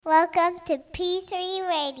Welcome to P3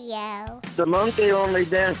 Radio. The monkey only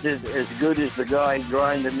dances as good as the guy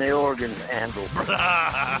grinding the organ handle.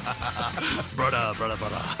 Brother.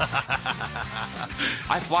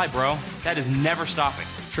 I fly, bro. That is never stopping.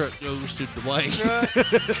 Truck goes to Dwight.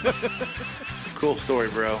 Cool story,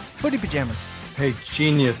 bro. Footy pajamas. Hey,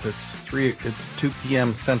 genius, it's 2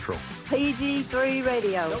 p.m. Central. PG3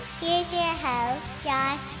 Radio. Here's your host,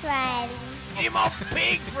 Josh Friday. Get him off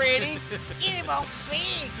pig, Freddy. Get him off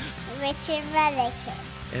pig. Richard Mullican.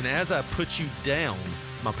 And as I put you down,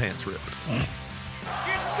 my pants ripped. It's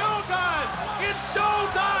showtime! It's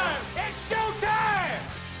showtime! It's showtime!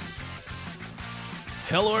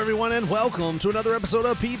 Hello, everyone, and welcome to another episode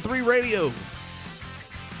of P3 Radio.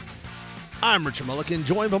 I'm Richard Mullican,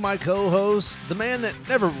 joined by my co-host, the man that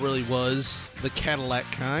never really was the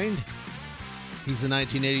Cadillac kind. He's the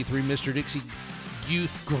 1983 Mr. Dixie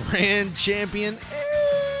Youth Grand Champion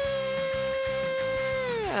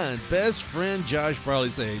and best friend Josh Brawley.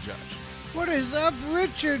 Say, hey, Josh. What is up,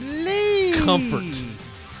 Richard Lee?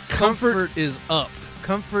 Comfort is up.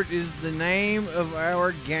 Comfort is the name of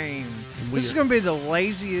our game. And This is going to be the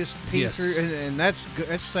laziest P3, Yes. and that's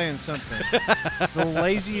saying something. The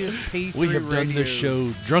laziest P3 We have done radio. this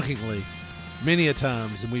show drunkenly many a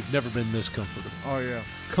times, and we've never been this comfortable. Oh, yeah.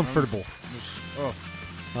 Comfortable.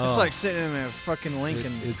 It's like sitting in a fucking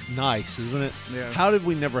Lincoln. It's nice, isn't it? Yeah. How did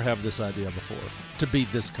we never have this idea before? To be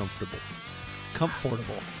this comfortable.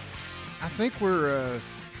 Comfortable. I think we're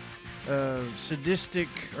sadistic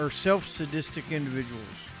or self-sadistic individuals.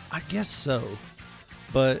 I guess so.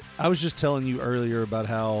 But I was just telling you earlier about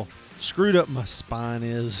how screwed up my spine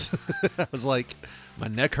is. I was like, my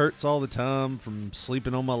neck hurts all the time from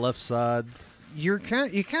sleeping on my left side. You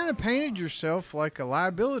kind of painted yourself like a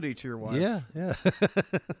liability to your wife. Yeah.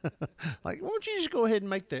 Like, why don't you just go ahead and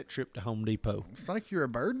make that trip to Home Depot? It's like you're a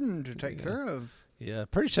burden to take care of. Yeah,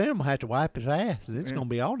 pretty soon I'm going to have to wipe his ass, and it's going to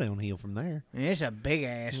be all downhill from there. And it's a big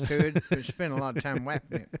ass to it. But spend a lot of time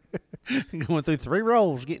wiping it. Going through 3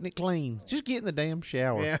 rolls, getting it clean. Just get in the damn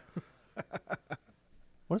shower. Yeah.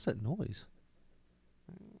 What is that noise?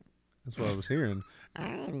 That's what I was hearing. I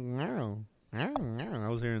don't know. I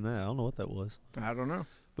was hearing that. I don't know what that was. I don't know.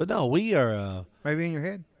 But no, we are... Maybe in your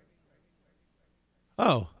head.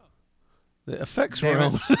 Oh. The effects Damn were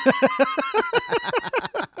on.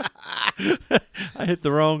 I hit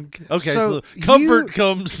the wrong... Okay, so comfort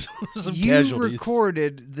comes some You casualties.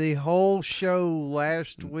 recorded the whole show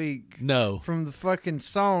last week No. from the fucking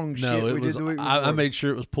song shit No, we it was. did the week before. I made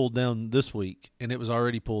sure it was pulled down this week, and it was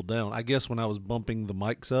already pulled down. I guess when I was bumping the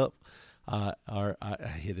mics up, I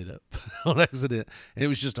hit it up on accident, and it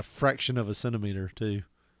was just a fraction of a centimeter too.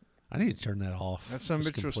 I need to turn that off. That son of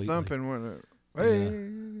a just bitch was completely. thumping, wasn't it?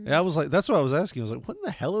 Hey. Yeah, I was like, that's what I was asking. I was like, what in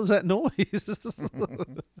the hell is that noise?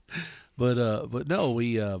 But no,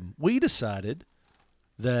 we decided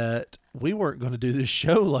that we weren't going to do this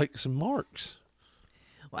show like some marks.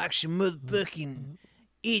 Like some motherfucking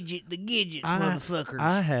idiot the Gidgets, motherfuckers.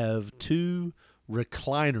 I have 2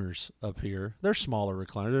 recliners up here. They're smaller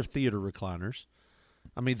recliners. They're theater recliners.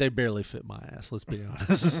 I mean, they barely fit my ass, let's be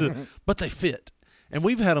honest. But they fit. And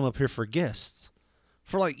we've had them up here for guests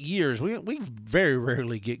for like years. We very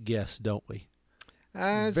rarely get guests, don't we?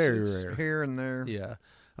 It's very rare. Here and there. Yeah.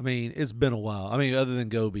 I mean, it's been a while. I mean, other than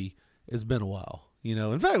Gobi, it's been a while. You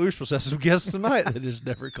know, in fact, we were supposed to have some guests tonight that just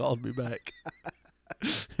never called me back.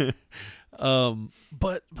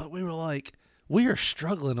 But we were like, we are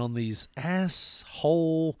struggling on these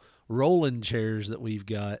asshole rolling chairs that we've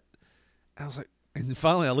got. I was like, and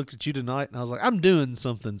finally I looked at you tonight and I was like, I'm doing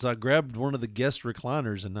something. So I grabbed one of the guest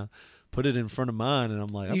recliners and I put it in front of mine, and I'm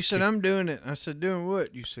like, You said, I'm doing it. I said, doing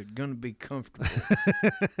what? You said, gonna be comfortable.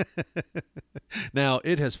 Now,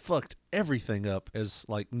 it has fucked everything up as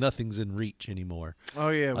like nothing's in reach anymore. Oh,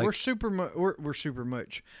 yeah. Like- we're super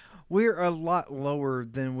much. We're a lot lower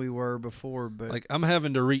than we were before, but Like, I'm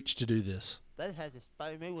having to reach to do this. They had to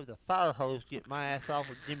spray me with a fire hose to get my ass off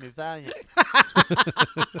of Jimmy Valiant.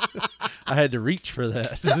 I had to reach for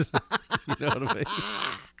that. You know what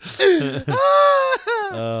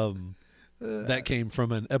I mean? That came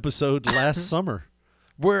from an episode last summer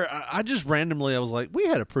where I just randomly, I was like, we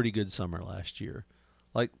had a pretty good summer last year.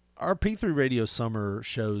 Like, our P3 Radio summer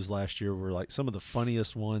shows last year were like some of the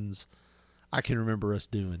funniest ones I can remember us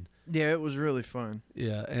doing. yeah, it was really fun.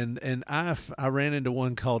 Yeah, and I ran into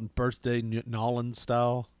one called Birthday Nolan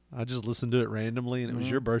Style. I just listened to it randomly, and it was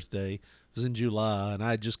your birthday. It was in July, and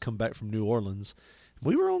I had just come back from New Orleans.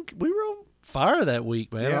 We were on fire that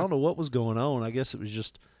week, man. Yeah. I don't know what was going on. I guess it was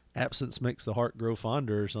just absence makes the heart grow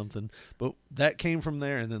fonder or something. But that came from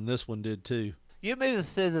there, and then this one did too. You mean the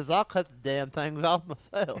scissors? I'll cut the damn things off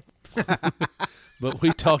myself. But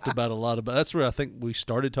we talked about a lot about. That's where I think we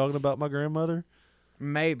started talking about my grandmother.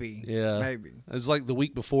 Maybe. Yeah. Maybe. It's like the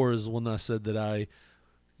week before is when I said that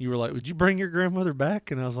you were like, would you bring your grandmother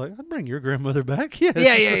back? And I was like, I'd bring your grandmother back. Yes.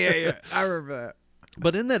 Yeah. I remember that.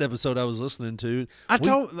 But in that episode I was listening to.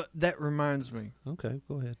 That reminds me. Okay,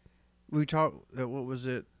 go ahead. We talked, what was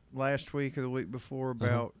it, last week or the week before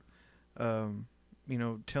about,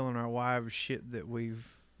 telling our wives shit that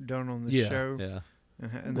we've done on the show. Yeah.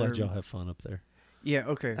 And I'm glad y'all have fun up there. Yeah,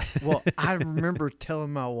 okay. Well, I remember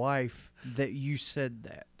telling my wife that you said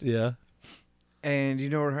that. Yeah. And you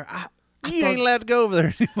know what? You ain't allowed to go over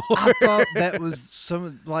there anymore. I thought that was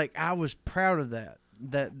I was proud of that.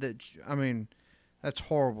 I mean, that's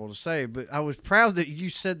horrible to say, but I was proud that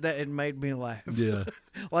you said that. It made me laugh. Yeah.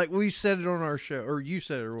 Like we said it on our show, or you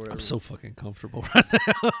said it or whatever. I'm so fucking comfortable right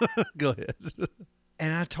now. Go ahead.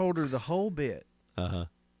 And I told her the whole bit. Uh-huh.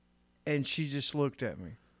 And she just looked at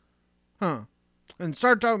me. Huh. And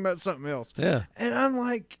started talking about something else. Yeah. And I'm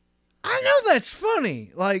like, I know that's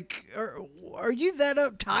funny. Like, are you that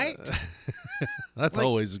uptight? That's like,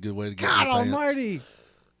 always a good way to get God in your pants. almighty.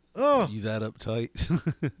 Oh. You that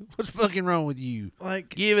uptight? What's fucking wrong with you? Like,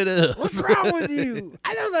 give it up. What's wrong with you?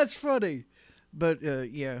 I know that's funny. But,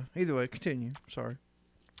 yeah, either way, continue. Sorry.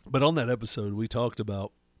 But on that episode, we talked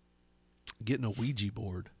about getting a Ouija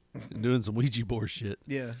board and doing some Ouija board shit.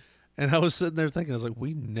 Yeah. And I was sitting there thinking, I was like,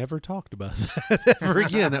 we never talked about that ever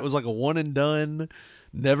again. That was like a one and done,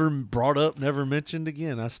 never brought up, never mentioned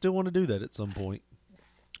again. I still want to do that at some point.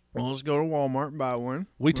 Well, let's go to Walmart and buy one.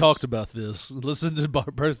 We talked about this. Listen to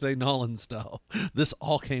Birthday Nolan style. This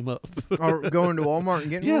all came up. Or going to Walmart and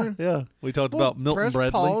getting one? Yeah. We talked about Milton press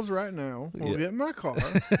Bradley. Pause right now. We'll get in my car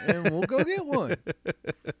and we'll go get one.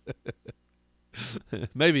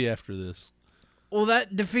 Maybe after this. Well,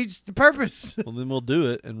 that defeats the purpose. Well, then we'll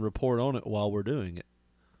do it and report on it while we're doing it.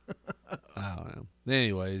 I don't know.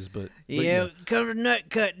 Anyways, but yeah, cover nut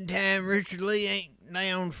cutting time. Richard Lee ain't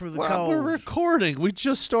down for the call. We're recording. We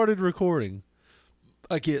just started recording.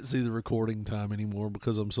 I can't see the recording time anymore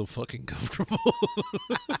because I'm so fucking comfortable.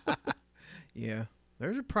 Yeah,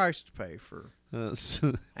 there's a price to pay for. We're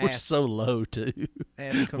so low too.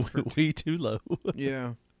 Ass comfort. We too low.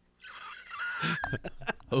 Yeah.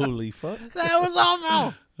 Holy fuck. That was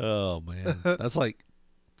awful. Oh, man. That's like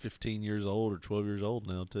 15 years old or 12 years old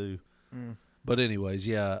now, too. Mm. But anyways,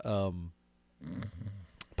 yeah. But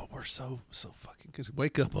we're so fucking good.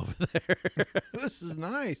 Wake up over there. This is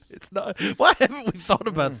nice. It's not. Why haven't we thought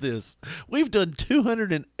about this? We've done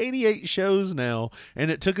 288 shows now,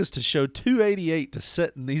 and it took us to show 288 to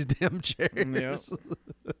sit in these damn chairs. Yep.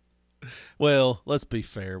 Well, let's be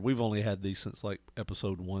fair. We've only had these since like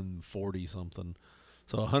episode 140 something.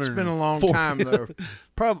 So 100. It's been a long time though.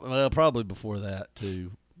 Probably before that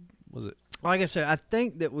too. Was it? Like I said, I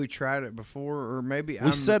think that we tried it before, or maybe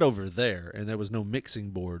we sat over there, and there was no mixing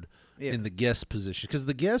board yeah. in the guest position because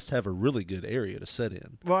the guests have a really good area to sit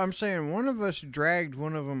in. Well, I'm saying one of us dragged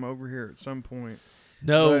one of them over here at some point.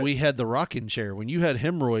 No, we had the rocking chair. When you had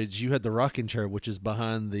hemorrhoids, you had the rocking chair, which is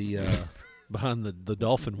behind the behind the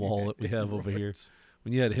dolphin wall that we have over here.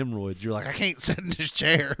 When you had hemorrhoids, you're like, I can't sit in this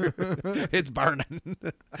chair. It's burning.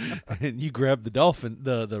 And you grabbed the dolphin,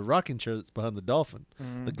 the rocking chair that's behind the dolphin,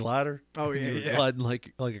 the glider. Oh, yeah, you were gliding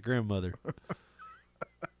like a grandmother.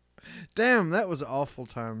 Damn, that was an awful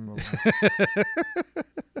time.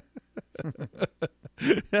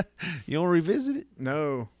 You want to revisit it?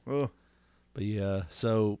 No. Ugh. But yeah,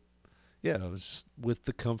 so, yeah, it was just, with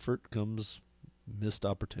the comfort comes missed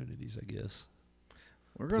opportunities, I guess.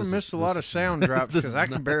 We're going to miss a lot of sound drops because I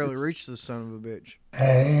can barely reach the son of a bitch.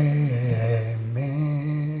 Amen.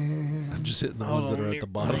 I'm just hitting the ones that are at the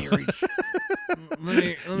bottom. You're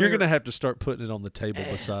going to have to start putting it on the table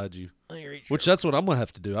beside you, which that's what I'm going to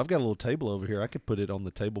have to do. I've got a little table over here. I could put it on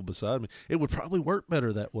the table beside me. It would probably work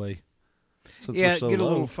better that way. Since yeah, we're so get a low.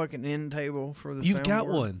 little fucking end table for the You've got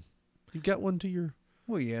soundboard. one. You've got one to your...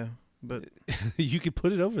 Well, yeah, but... You could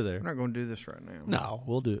put it over there. We're not going to do this right now. No,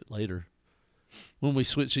 we'll do it later. When we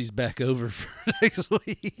switch these back over for next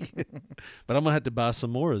week. But I'm going to have to buy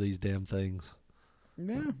some more of these damn things.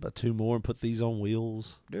 Yeah. Buy 2 more and put these on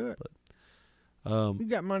wheels. Do it. But, you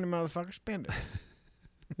got money, motherfucker. Spend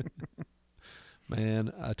it.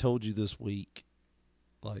 Man, I told you this week,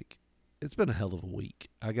 like, it's been a hell of a week.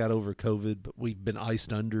 I got over COVID, but we've been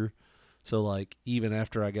iced under. So, like, even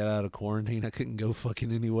after I got out of quarantine, I couldn't go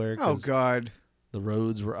fucking anywhere. Oh, God. The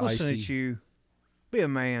roads were Listen icy. At you. Be a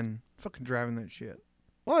man. Fucking driving that shit.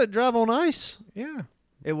 What? Drive on ice? Yeah.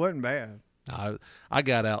 It wasn't bad. I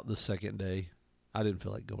got out the second day. I didn't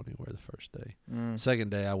feel like going anywhere the first day.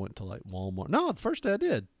 Second day, I went to, like, Walmart. No, the first day I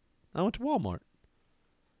did. I went to Walmart.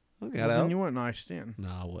 I got Well, out. then you weren't iced in. No,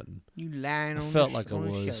 I wasn't. You lying I on felt the, like I on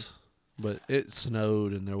the was, show. but it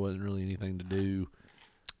snowed and there wasn't really anything to do.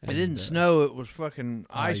 It And, didn't snow. It was fucking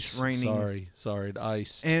ice raining. Sorry, it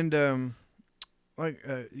iced. And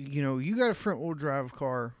you got a front wheel drive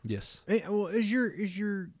car. Yes. Well, is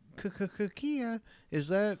your Kia, is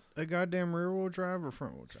that a goddamn rear wheel drive or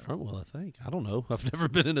front wheel drive? Front wheel, I think. I don't know. I've never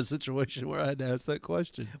been in a situation where I had to ask that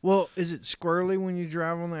question. Well, is it squirrely when you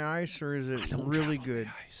drive on the ice, or is it Don't really drive on good?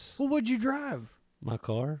 the ice. Well, what'd you drive? My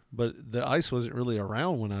car, but the ice wasn't really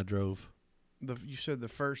around when I drove. You said the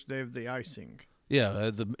first day of the icing.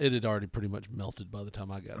 Yeah, it had already pretty much melted by the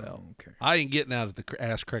time I got out. Okay. I ain't getting out at the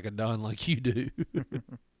ass crack of dawn like you do.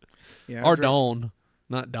 Yeah. Or dawn,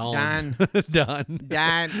 not dawn. Don.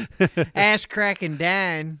 Don. Ass cracking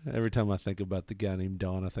Don. Every time I think about the guy named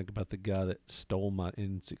Don, I think about the guy that stole my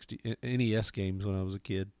N60 NES games when I was a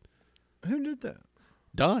kid. Who did that?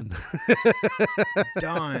 Don.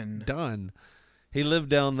 Don. Don. He lived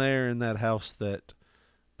down there in that house that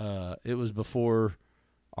it was before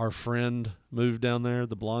our friend moved down there,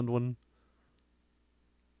 the blonde one.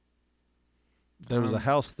 There was a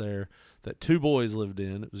house there that two boys lived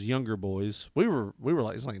in. It was younger boys. We were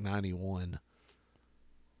like, it's like 91.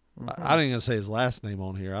 I didn't even say his last name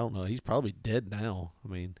on here. I don't know. He's probably dead now. I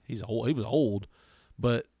mean, he's old. He was old,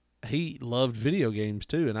 but he loved video games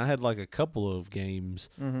too. And I had like a couple of games,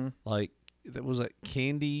 like that was like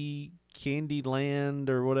Candyland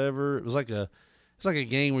or whatever. It was like a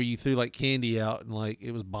game where you threw like candy out and like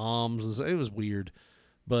it was bombs. And it was weird,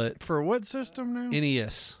 but For what system now?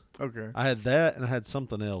 NES. Okay. I had that and I had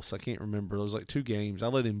something else. I can't remember. There was like two games. I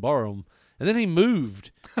let him borrow them, and then he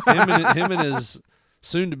moved. Him and his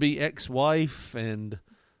soon-to-be ex-wife and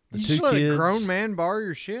the You two just let kids. a grown man borrow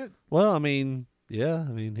your shit? Well, I mean, yeah.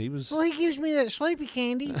 I mean, he was. Well, he gives me that sleepy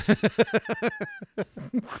candy.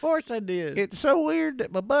 Of course I did. It's so weird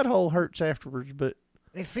that my butthole hurts afterwards, but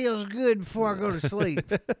It feels good before I go to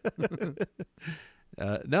sleep.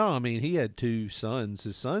 no, I mean, he had two sons.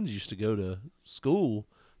 His sons used to go to school,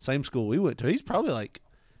 same school we went to. He's probably like,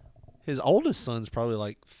 his oldest son's probably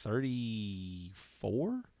like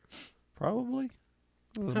 34, probably.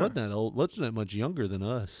 Well, wasn't that old? Wasn't that much younger than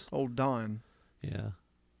us? Old Don. Yeah.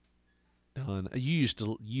 Don. You used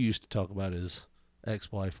to talk about his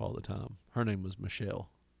ex-wife all the time. Her name was Michelle.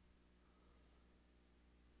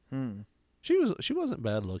 She wasn't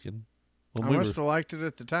bad looking. When I we must were, have liked it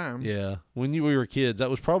at the time. yeah. When we were kids, that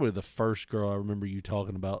was probably the first girl I remember you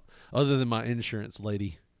talking about, other than my insurance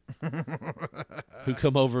lady. Who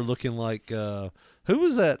come over looking like who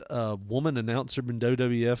was that woman announcer in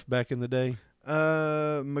WWF back in the day?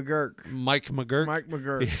 McGurk. Mike McGurk. Mike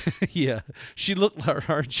McGurk. Yeah, she looked like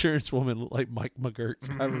our insurance woman looked like Mike McGurk.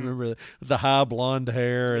 I remember that. The high blonde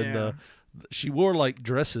hair and she wore like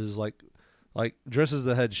dresses like dresses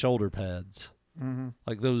that had shoulder pads,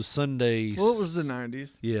 like those Sundays. Well, it was the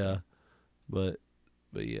 90s. Yeah, but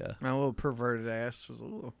yeah. My little perverted ass was a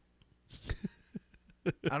little.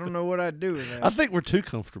 I don't know what I'd do with that. I think we're too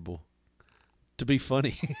comfortable to be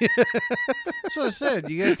funny. That's what I said.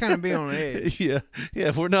 You got to kind of be on edge. Yeah.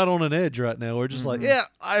 If we're not on an edge right now, we're just like, yeah,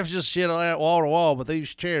 I've just shit on that wall to wall, but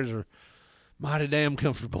these chairs are mighty damn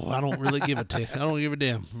comfortable. I don't really give a I don't give a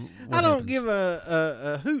damn. I don't give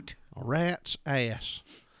a hoot. A rat's ass.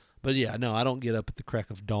 But yeah, no, I don't get up at the crack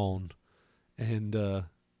of dawn, and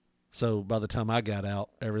so by the time I got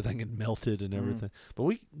out, everything had melted and everything. But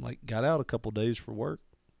we like got out a couple days for work.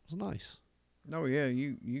 It was nice. Oh yeah,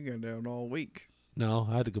 you got out all week. No,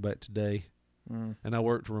 I had to go back today, and I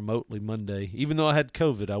worked remotely Monday. Even though I had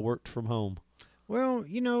COVID, I worked from home. Well,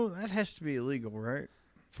 that has to be illegal, right?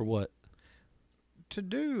 For what? To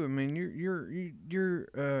do. I mean,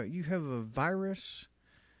 you have a virus.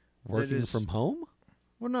 Working from home?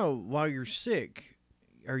 Well, no. While you're sick,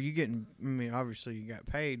 are you getting? I mean, obviously you got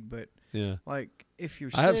paid, but Yeah. like if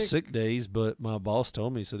you're sick, I have sick days, but my boss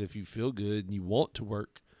told me, he said, if you feel good and you want to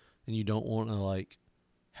work and you don't want to like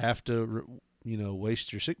have to,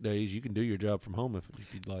 waste your sick days, you can do your job from home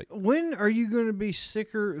if you'd like. When are you going to be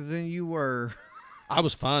sicker than you were? I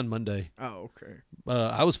was fine Monday. Oh, okay.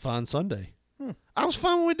 I was fine Sunday. I was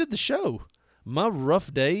fine when we did the show. My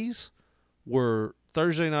rough days were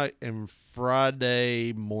Thursday night and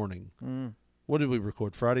Friday morning. What did we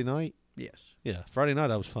record? Friday night? Yes. Yeah, Friday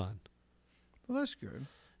night I was fine. Well, that's good.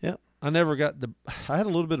 Yeah, I never got I had a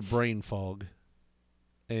little bit of brain fog,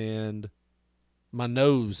 and my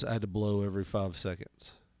nose I had to blow every 5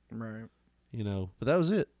 seconds. Right. But that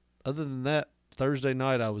was it. Other than that, Thursday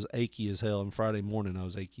night I was achy as hell, and Friday morning I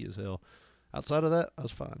was achy as hell. Outside of that, I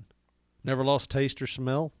was fine. Never lost taste or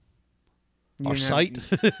smell or sight.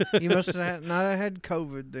 You must have not have had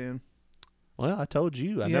COVID then. Well, I told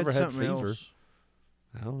you I You never had something fever. else.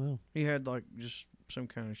 I don't know. He had like just some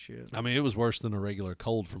kind of shit. I mean, it was worse than a regular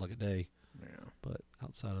cold for like a day. Yeah. But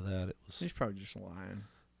outside of that, it was. He's probably just lying.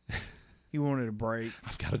 He wanted a break.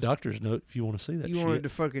 I've got a doctor's note if you want to see that You shit. wanted to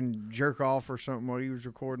fucking jerk off or something while he was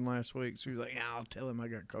recording last week. So he was like, yeah, I'll tell him I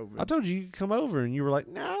got COVID. I told you could come over, and you were like,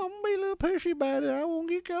 no, I'm going to be a little pushy about it. I won't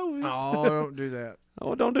get COVID. Oh, don't do that.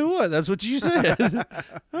 Oh, don't do what? That's what you said. I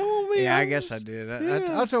won't be. Yeah, I guess I did.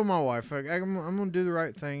 Yeah. I told my wife, I'm going to do the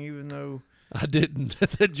right thing, even though I didn't.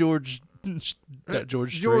 That George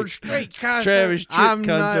Strait concert. Travis Tritt I'm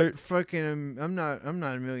concert. not fucking. I'm not a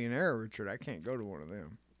millionaire, Richard. I can't go to one of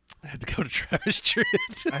them. I had to go to Travis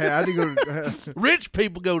Tritt. I had to go to. Rich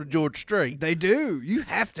people go to George Strait. They do. You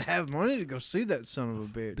have to have money to go see that son of a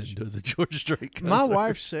bitch. Didn't do the George Strait concert. My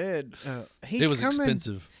wife said he's it was coming,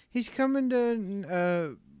 expensive. He's coming to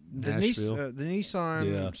the Nashville. the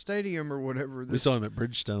Nissan Stadium or whatever. We saw him at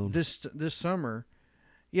Bridgestone this summer.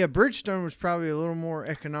 Yeah, Bridgestone was probably a little more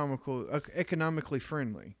economically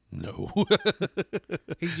friendly. No,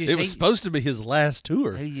 It was supposed to be his last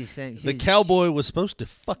tour. You think The cowboy was supposed to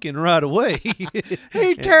fucking ride away.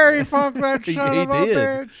 He Terry Funk that son he of a did.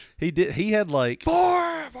 bitch. He did. He had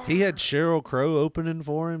he had Sheryl Crow opening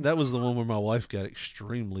for him. That was the one where my wife got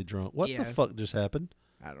extremely drunk. What the fuck just happened?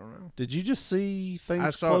 I don't know. Did you just see things I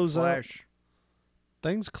saw close it out? flash.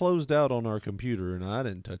 Things closed out on our computer, and I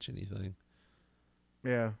didn't touch anything.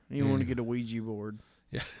 Yeah, you want to get a Ouija board.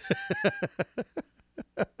 Yeah.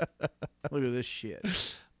 Look at this shit.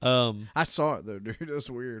 I saw it though, dude. That's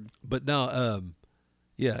weird. But no,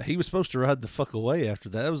 yeah, he was supposed to ride the fuck away after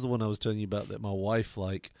that. That was the one I was telling you about that my wife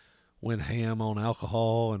went ham on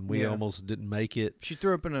alcohol, and we almost didn't make it. She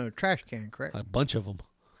threw up in a trash can, correct? A bunch of them.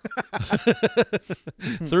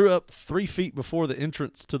 Threw up 3 feet before the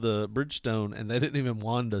entrance to the Bridgestone, and they didn't even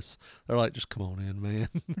wand us. They're like, just come on in, man.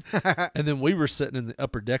 And then we were sitting in the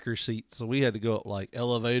upper decker seats, so we had to go up like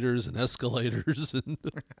elevators and escalators, and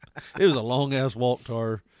it was a long ass walk to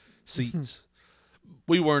our seats.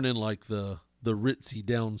 We weren't in like the ritzy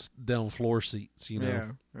down floor seats, you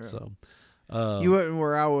know. Yeah. So you wasn't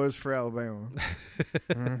where I was for Alabama.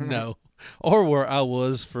 No, or where I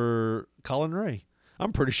was for Colin Ray.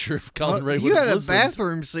 I'm pretty sure if Colin Ray would have listened, you had a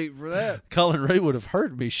bathroom seat for that. Colin Ray would have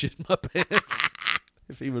heard me shit my pants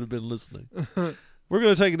if he would have been listening. We're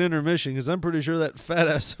going to take an intermission because I'm pretty sure that fat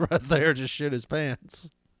ass right there just shit his pants.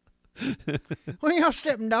 When y'all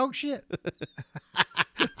stepping dog shit?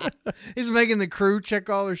 He's making the crew check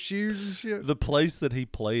all their shoes and shit. The place that he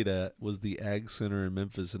played at was the Ag Center in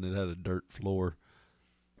Memphis, and it had a dirt floor.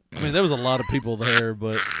 I mean, there was a lot of people there,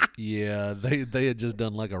 but yeah, they had just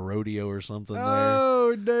done like a rodeo or something there.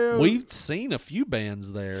 Oh, damn. We've seen a few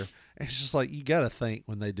bands there, and it's just like, you got to think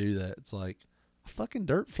when they do that. It's like, a fucking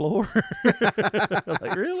dirt floor?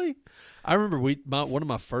 Like, really? I remember one of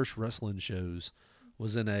my first wrestling shows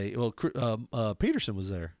was in Peterson was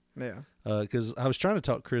there. Yeah. Because I was trying to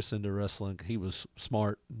talk Chris into wrestling. He was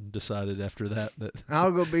smart and decided after that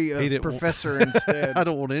I'll go be a professor instead. I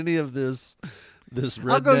don't want any of this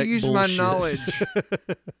redneck I'll go use bullshit. my knowledge.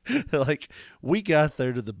 Like, we got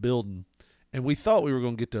there to the building, and we thought we were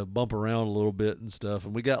going to get to bump around a little bit and stuff,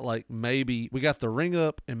 and we got we got the ring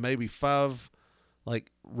up and maybe 5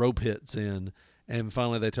 like rope hits in, and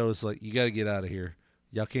finally they told us, like, you got to get out of here.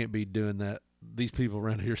 Y'all can't be doing that. These people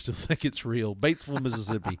around here still think it's real. Batesville,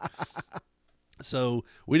 Mississippi. So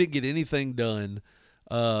we didn't get anything done.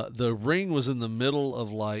 The ring was in the middle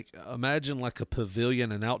of imagine like a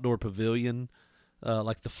pavilion, an outdoor pavilion,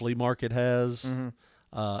 like the flea market has.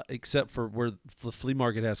 Mm-hmm. Except for where the flea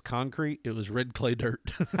market has concrete, it was red clay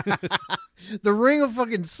dirt. The ring will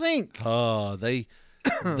fucking sink. Oh, the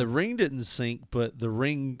ring didn't sink, but the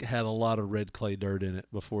ring had a lot of red clay dirt in it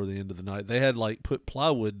before the end of the night. They had put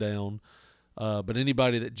plywood down, but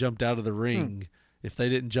anybody that jumped out of the ring, if they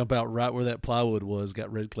didn't jump out right where that plywood was,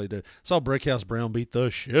 got red clay dirt. Saw Breakhouse Brown beat the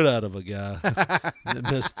shit out of a guy that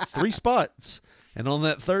missed 3 spots, and on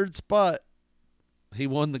that 3rd spot, he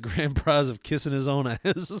won the grand prize of kissing his own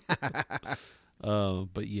ass.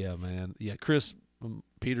 But yeah, man, Chris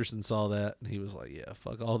Peterson saw that, and he was like, yeah,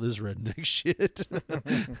 fuck all this redneck shit.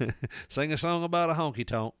 Sing a song about a honky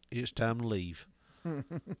tonk. It's time to leave.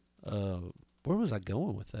 Where was I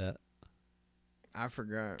going with that? I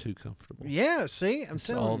forgot. Too comfortable. Yeah, see? I'm it's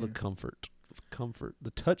telling all you. the comfort,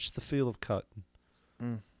 the touch, the feel of cotton.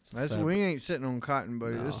 We ain't sitting on cotton,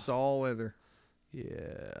 buddy. No. This is all leather.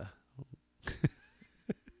 Yeah.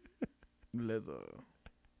 Leather.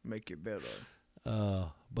 Make it better.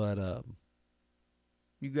 But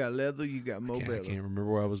you got leather, you got more I better. can't remember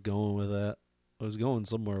where I was going with that. I was going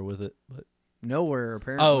somewhere with it, but Nowhere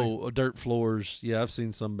apparently. Oh, dirt floors. Yeah, I've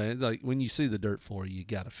seen some bands. Like when you see the dirt floor, you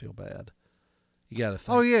got to feel bad. You got to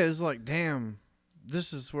think. Oh yeah, it's like, damn,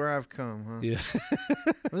 this is where I've come, huh? Yeah.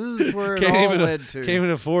 This is where it all led to. Can't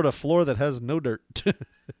even afford a floor that has no dirt.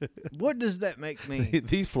 What does that make me?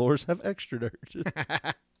 These floors have extra dirt.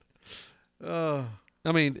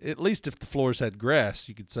 I mean, at least if the floors had grass,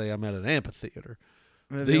 you could say I'm at an amphitheater.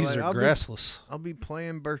 These are grassless. I'll be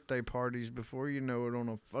playing birthday parties before you know it on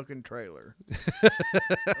a fucking trailer.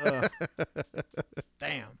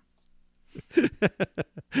 Damn.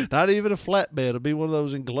 Not even a flatbed. It'll be one of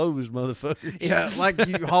those enclosed motherfuckers. Yeah, like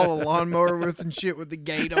you haul a lawnmower with and shit with the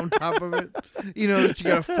gate on top of it. You know that you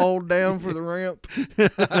got to fold down for the ramp.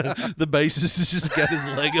 The bassist has just got his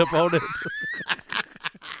leg up on it.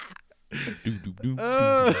 He's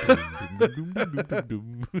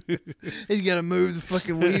got to move the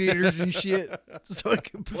fucking weed eaters and shit so he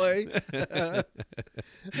can play.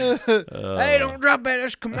 Hey, don't drop that.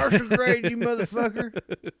 That's commercial grade, you motherfucker.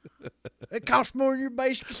 It costs more than your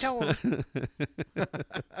bass guitar.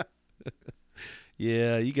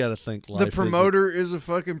 Yeah, you got to think life. The promoter is a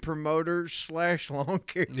fucking promoter / lawn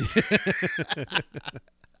care.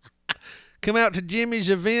 Come out to Jimmy's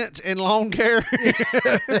event in lawn care.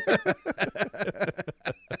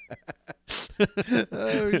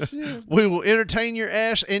 Oh, shit. We will entertain your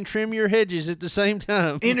ass and trim your hedges at the same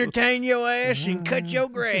time. Entertain your ass and cut your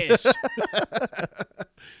grass.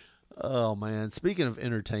 Oh, man. Speaking of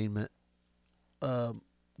entertainment,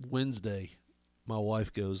 Wednesday, my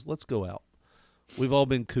wife goes, let's go out. We've all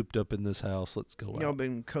been cooped up in this house. Let's go out. Y'all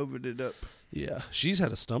been COVIDed up. Yeah. She's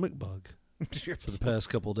had a stomach bug for the past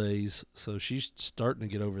couple of days, so she's starting to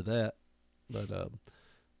get over that. But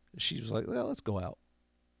she was like, well, let's go out.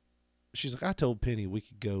 She's like, I told Penny we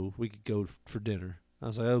could go for dinner. I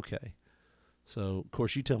was like, okay. So, of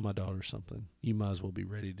course, you tell my daughter something, you might as well be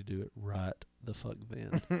ready to do it right the fuck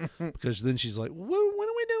then. Because then she's like, when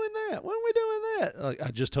are we doing that? When are we doing that? Like, I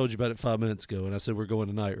just told you about it 5 minutes ago, and I said we're going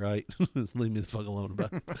tonight, right? Leave me the fuck alone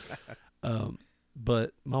about it.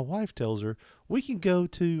 But my wife tells her, we can go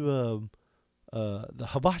to the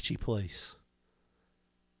hibachi place.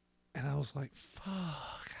 And I was like, fuck,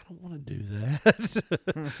 I don't want to do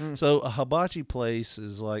that. So a hibachi place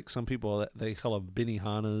is like some people, they call them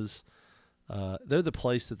Benihanas. They're the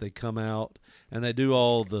place that they come out and they do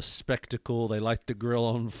all the spectacle. They light the grill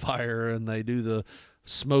on fire and they do the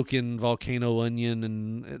smoking volcano onion.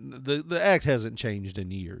 And the act hasn't changed in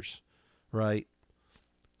years, right?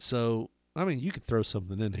 So, I mean, you could throw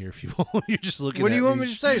something in here if you want. You're just looking at me. What do you want me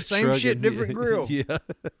to say? Same shrugging. shit, different grill. Yeah,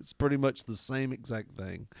 it's pretty much the same exact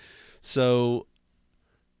thing. So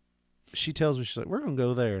she tells me, she's like, we're going to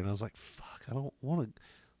go there. And I was like, fuck, I don't want to.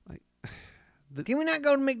 Can we not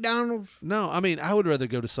go to McDonald's? No, I mean, I would rather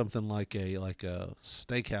go to something like a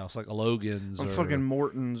steakhouse, like a Logan's. Or fucking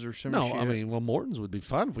Morton's or something. No, I mean, well, Morton's would be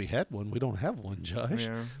fine if we had one. We don't have one, Josh.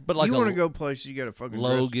 Yeah. But like you want to go places, you got to fucking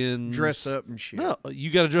Logan's. dress up and shit. No, you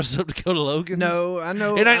got to dress up to go to Logan's? No, I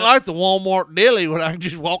know. It ain't like the Walmart deli when I can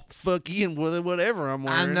just walk the fuck in with whatever I'm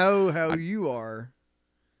wearing. I know how you are.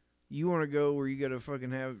 You want to go where you got to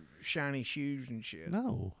fucking have shiny shoes and shit.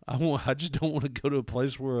 No, I just don't want to go to a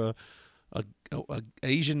place where a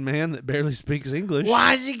Asian man that barely speaks English.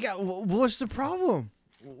 Why is he got? What's the problem?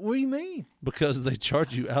 What do you mean? Because they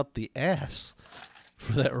charge you out the ass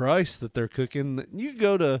for that rice that they're cooking. You can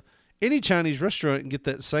go to any Chinese restaurant and get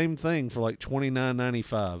that same thing for like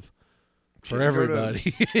 $29.95 for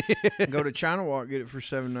everybody. Go to China Walk, get it for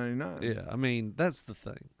 $7.99. Yeah, I mean that's the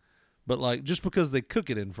thing. But like just because they cook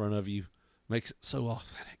it in front of you makes it so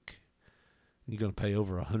authentic. You're going to pay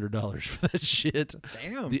over $100 for that shit.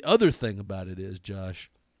 Damn. The other thing about it is, Josh,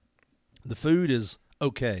 the food is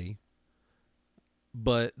okay,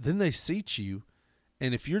 but then they seat you,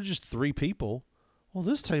 and if you're just 3 people, well,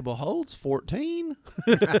 this table holds 14.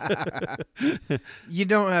 You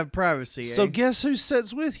don't have privacy, So guess who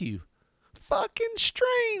sits with you? Fucking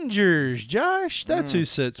strangers, Josh. That's who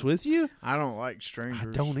sits with you. I don't like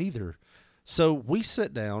strangers. I don't either. So we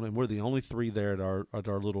sit down, and we're the only 3 there at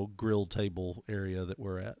our little grill table area that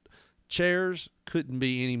we're at. Chairs couldn't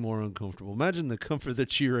be any more uncomfortable. Imagine the comfort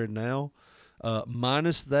that you're in now.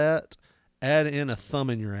 Minus that, add in a thumb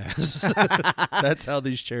in your ass. That's how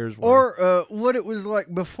these chairs were. Or what it was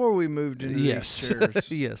like before we moved into these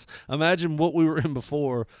chairs. Yes. Imagine what we were in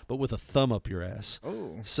before, but with a thumb up your ass.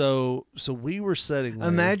 Oh. So we were sitting there.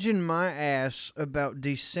 Imagine my ass about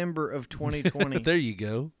December of 2020. There you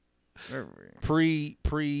go. Pre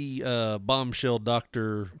bombshell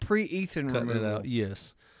doctor. Pre-Ethan cutting removal. it out.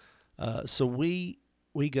 Yes. So we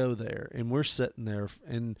go there and we're sitting there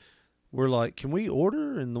and we're like, can we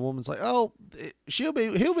order? And the woman's like, oh, he'll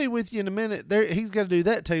be with you in a minute. He's got to do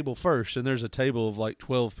that table first. And there's a table of like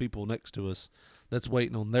 12 people next to us that's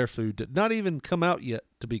waiting on their food to not even come out yet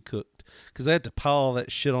to be cooked, because they had to pile all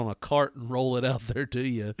that shit on a cart and roll it out there to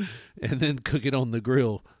you and then cook it on the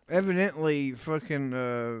grill. Evidently, fucking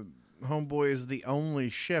homeboy is the only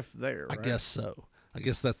chef there, right? I guess so. I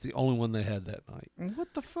guess that's the only one they had that night.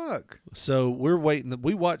 What the fuck? So we're waiting.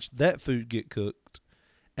 We watched that food get cooked,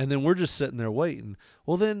 and then we're just sitting there waiting.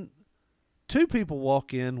 Well, then 2 people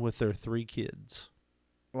walk in with their 3 kids.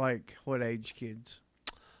 Like, what age kids?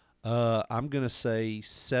 I'm going to say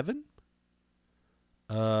 7.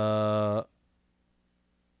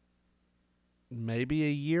 Maybe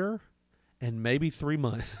a year, and maybe 3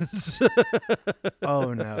 months.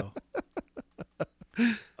 Oh, no.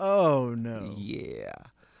 Oh, no. Yeah.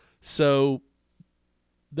 So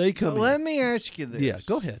they come in. Let me ask you this. Yeah,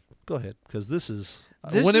 go ahead. Go ahead, because this is...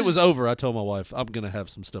 when it was over, I told my wife, I'm going to have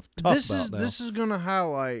some stuff to talk about now. This is going to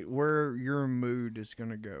highlight where your mood is going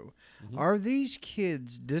to go. Mm-hmm. Are these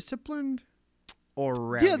kids disciplined or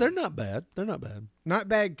rowdy? Yeah, they're not bad. They're not bad. Not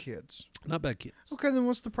bad kids. Not bad kids. Okay, then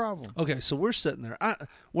what's the problem? Okay, so we're sitting there.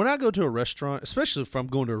 When I go to a restaurant, especially if I'm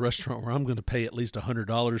going to a restaurant where I'm going to pay at least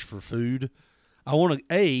 $100 for food, I want to,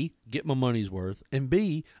 A, get my money's worth, and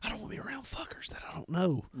B, I don't want to be around fuckers that I don't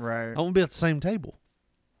know. Right. I want to be at the same table.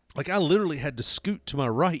 Like, I literally had to scoot to my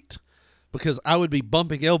right because I would be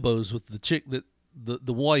bumping elbows with the chick that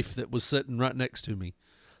the wife that was sitting right next to me.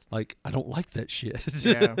 Like, I don't like that shit.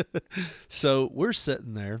 Yeah. So we're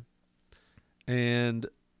sitting there, and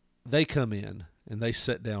they come in, and they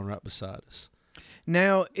sit down right beside us.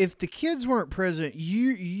 Now, if the kids weren't present,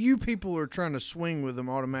 you people are trying to swing with them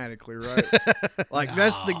automatically, right? Like,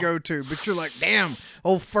 that's the go-to. But you're like, damn,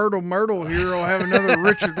 old Fertile Myrtle here will have another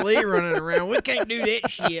Richard Lee running around. We can't do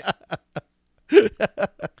that shit.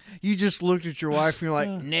 You just looked at your wife and you're like,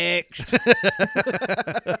 next.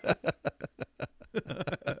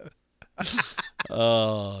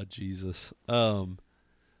 Oh, Jesus.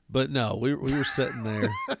 But no, we were sitting there,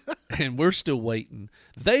 and we're still waiting.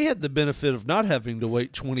 They had the benefit of not having to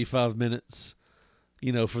wait 25 minutes,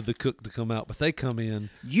 for the cook to come out. But they come in.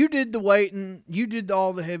 You did the waiting. You did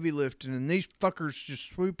all the heavy lifting, and these fuckers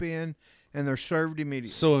just swoop in, and they're served immediately.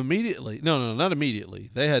 So immediately, no, not immediately.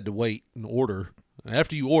 They had to wait and order.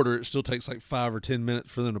 After you order, it still takes like 5 or 10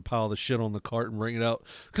 minutes for them to pile the shit on the cart and bring it out.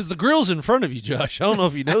 Because the grill's in front of you, Josh. I don't know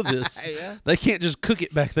if you know this. Yeah. They can't just cook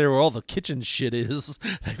it back there where all the kitchen shit is.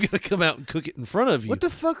 They've got to come out and cook it in front of you. What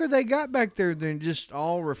the fuck are they got back there then? Just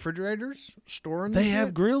all refrigerators storing They shit?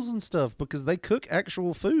 have grills and stuff because they cook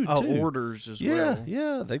actual food, too. Orders as well.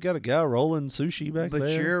 Yeah. They've got a guy rolling sushi back there.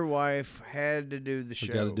 But your wife had to do the show.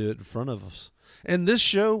 We got to do it in front of us. And this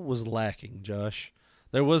show was lacking, Josh.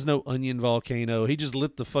 There was no onion volcano. He just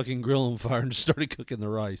lit the fucking grill on fire and just started cooking the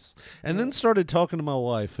rice. And then started talking to my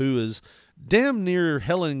wife, who is damn near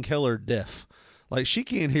Helen Keller deaf. Like, she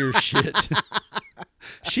can't hear shit.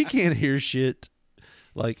 She can't hear shit,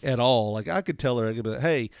 like, at all. Like, I could tell her, I could be like,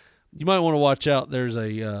 hey, you might want to watch out. There's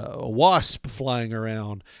a wasp flying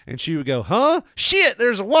around. And she would go, huh? Shit,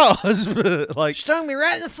 there's a wasp. Like, stung me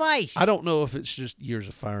right in the face. I don't know if it's just years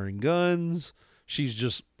of firing guns. She's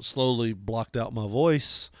just slowly blocked out my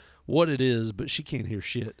voice, what it is, but she can't hear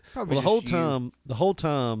shit. Probably well, the whole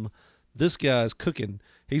time, this guy's cooking.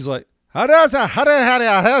 He's like, it's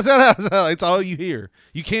all you hear.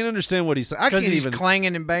 You can't understand what he's saying. I can't he's even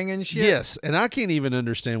clanging and banging shit. Yes, and I can't even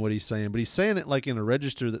understand what he's saying, but he's saying it like in a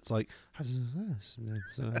register that's like,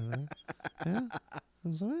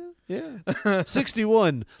 yeah,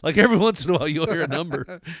 61. Like every once in a while, you'll hear a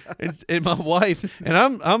number, and my wife and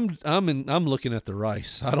I'm looking at the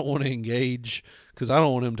rice. I don't want to engage because I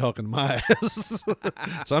don't want him talking to my ass.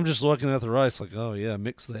 So I'm just looking at the rice, like, oh yeah,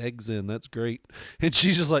 mix the eggs in. That's great. And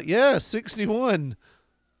she's just like, yeah, 61.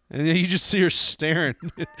 And then you just see her staring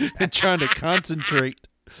and trying to concentrate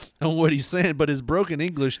on what he's saying, but his broken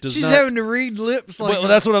English does not. She's having to read lips like. Well,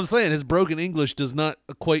 that's what I'm saying. His broken English does not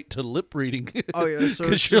equate to lip reading. Oh yeah, so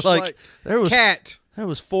it's you're just like there was cat. There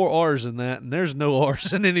was 4 R's in that, and there's no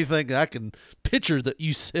R's in anything I can picture that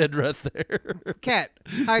you said right there. Cat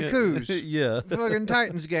haikus. Yeah. Fucking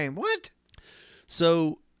Titans game. What?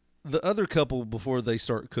 So the other couple before they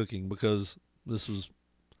start cooking, because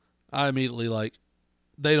I immediately like.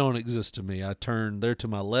 They don't exist to me. I turn. They're to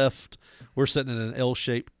my left. We're sitting at an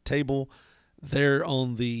L-shaped table. They're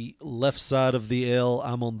on the left side of the L.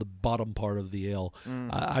 I'm on the bottom part of the L.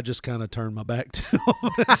 I just kind of turn my back to them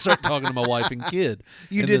and start talking to my wife and kid.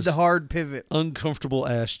 You did the hard pivot. Uncomfortable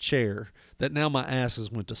ass chair that now my ass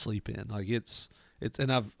has went to sleep in. Like it's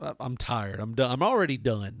and I'm tired. I'm done. I'm already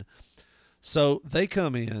done. So they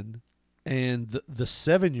come in And the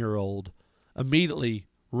 7-year-old immediately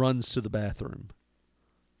runs to the bathroom.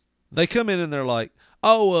 They come in and they're like,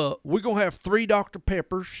 "Oh, we're gonna have 3 Dr.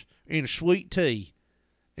 Peppers and a sweet tea,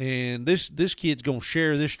 and this kid's gonna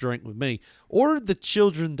share this drink with me." Order the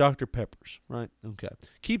children Dr. Peppers, right? Okay,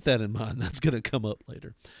 keep that in mind. That's gonna come up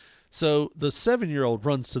later. So the 7-year-old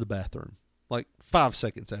runs to the bathroom like 5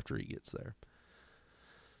 seconds after he gets there.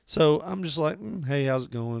 So I'm just like, "Hey, how's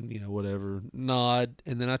it going?" Whatever. Nod,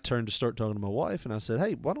 and then I turned to start talking to my wife, and I said,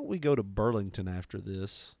 "Hey, why don't we go to Burlington after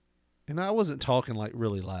this?" And I wasn't talking like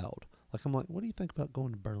really loud. Like, I'm like, "What do you think about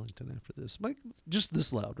going to Burlington after this?" Like, just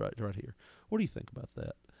this loud right here. "What do you think about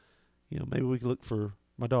that? Maybe we could look for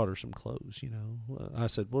my daughter some clothes, I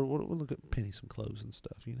said, we'll look at Penny some clothes and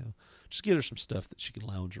stuff, Just get her some stuff that she can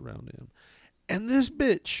lounge around in. And this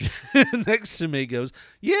bitch next to me goes,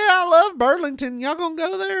 "Yeah, I love Burlington. Y'all gonna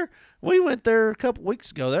go there? We went there a couple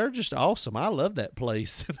weeks ago. They're just awesome. I love that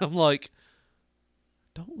place." And I'm like,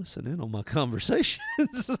 don't listen in on my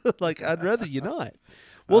conversations. Like, I'd rather you not.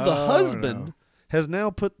 Well, the husband has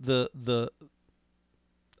now put the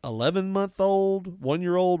 11-month-old,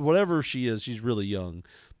 1-year-old, whatever she is, she's really young,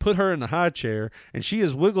 put her in the high chair, and she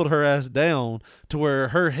has wiggled her ass down to where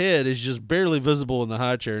her head is just barely visible in the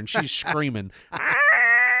high chair, and she's screaming.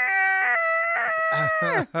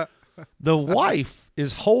 The wife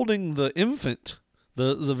is holding the infant,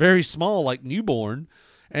 the very small, like newborn,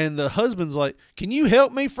 and the husband's like, "Can you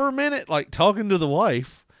help me for a minute?" Like, talking to the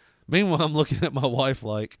wife. Meanwhile, I'm looking at my wife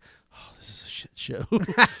like, "Oh, this is a shit show."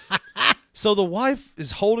 So the wife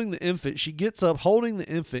is holding the infant. She gets up, holding the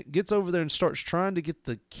infant, gets over there and starts trying to get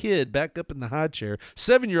the kid back up in the high chair.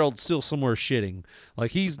 7-year-old's still somewhere shitting.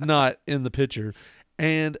 Like, he's not in the picture.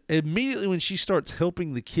 And immediately when she starts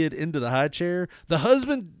helping the kid into the high chair, the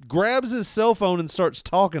husband grabs his cell phone and starts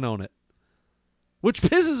talking on it, which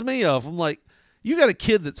pisses me off. I'm like, you got a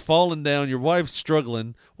kid that's falling down. Your wife's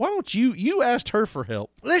struggling. Why don't you asked her for help?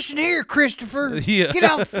 "Listen here, Christopher. Yeah. Get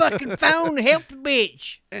off the fucking phone and help the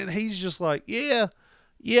bitch." And he's just like, yeah,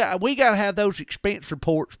 we got to have those expense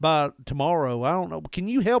reports by tomorrow. I don't know. Can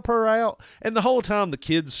you help her out? And the whole time the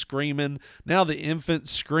kid's screaming. Now the infant's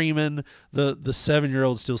screaming. The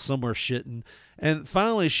 7-year-old's still somewhere shitting. And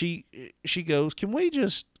finally she goes,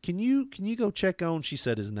 Can you go check on, she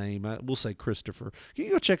said his name. We'll say Christopher. Can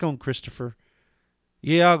you go check on Christopher?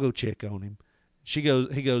 "Yeah, I'll go check on him." He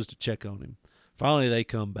goes to check on him. Finally, they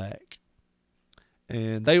come back,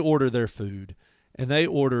 and they order their food, and they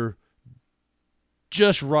order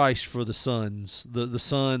just rice for the sons, the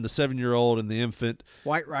son, the 7-year-old, and the infant.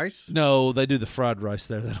 White rice? No, they do the fried rice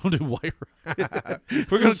there. They don't do white rice.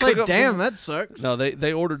 We're gonna say, damn, that sucks. No,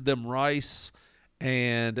 they ordered them rice,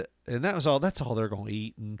 and that was all. That's all they're gonna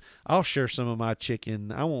eat. And I'll share some of my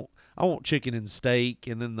chicken. I want chicken and steak,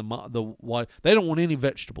 and then the wife. They don't want any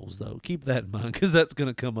vegetables though. Keep that in mind because that's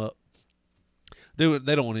gonna come up. They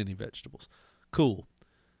don't want any vegetables. Cool.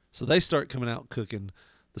 So they start coming out cooking.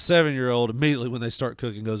 The 7-year-old immediately when they start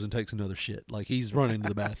cooking goes and takes another shit. Like, he's running to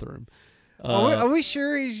the bathroom. Are we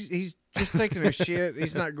sure he's just taking a shit?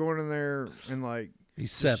 He's not going in there and like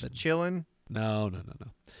he's 7 chilling. No.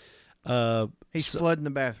 He's flooding the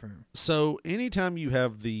bathroom. So anytime you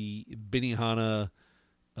have the Benihana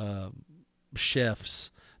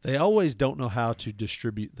chefs, they always don't know how to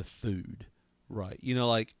distribute the food right.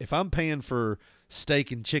 Like if I'm paying for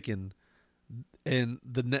steak and chicken, and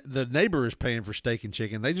the neighbor is paying for steak and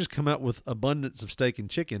chicken, they just come out with abundance of steak and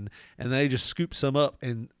chicken, and they just scoop some up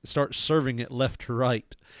and start serving it left to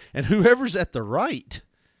right. And whoever's at the right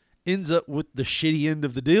ends up with the shitty end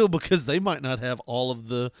of the deal because they might not have all of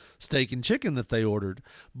the steak and chicken that they ordered.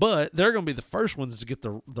 But they're going to be the first ones to get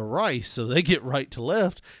the rice, so they get right to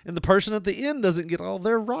left, and the person at the end doesn't get all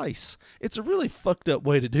their rice. It's a really fucked up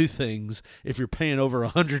way to do things if you're paying over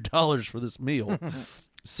 $100 for this meal.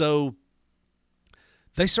 So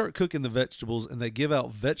they start cooking the vegetables, and they give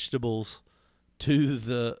out vegetables to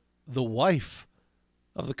the wife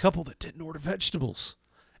of the couple that didn't order vegetables.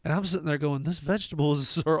 And I'm sitting there going, these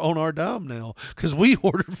vegetables are on our dime now because we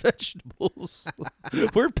ordered vegetables.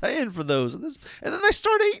 We're paying for those. And then they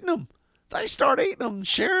start eating them. They start eating them,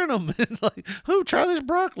 sharing them. And like, try this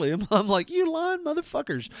broccoli. I'm like, you lying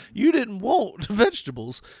motherfuckers. You didn't want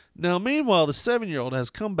vegetables. Now, meanwhile, the 7-year-old has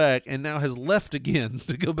come back and now has left again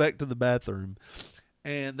to go back to the bathroom.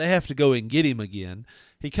 And they have to go and get him again.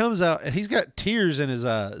 He comes out, and he's got tears in his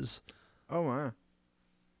eyes. Oh, my.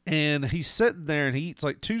 And he's sitting there, and he eats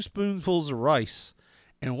like 2 spoonfuls of rice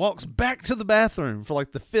and walks back to the bathroom for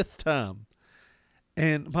like the 5th time.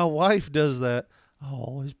 And my wife does that.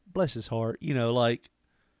 Oh, bless his heart. Like,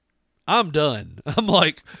 I'm done. I'm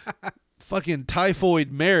like, fucking typhoid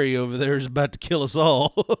Mary over there is about to kill us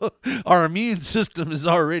all. Our immune system is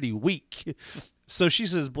already weak. So she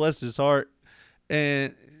says, bless his heart.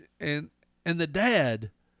 And the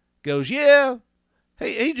dad goes, yeah,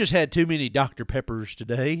 hey, he just had too many Dr. Peppers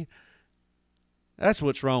today. That's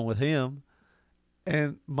what's wrong with him.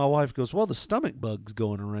 And my wife goes, well, the stomach bug's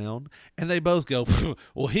going around. And they both go,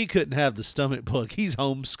 well, he couldn't have the stomach bug. He's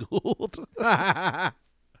homeschooled.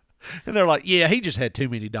 And they're like, yeah, he just had too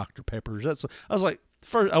many Dr. Peppers. I was like,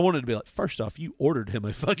 I wanted to be like, first off, you ordered him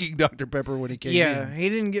a fucking Dr. Pepper when he came in. Yeah, he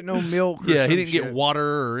didn't get no milk or yeah, he some didn't shit. get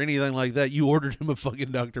water or anything like that. You ordered him a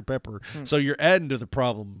fucking Dr. Pepper. So you're adding to the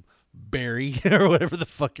problem, Barry, or whatever the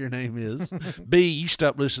fuck your name is. B, you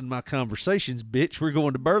stop listening to my conversations, bitch. We're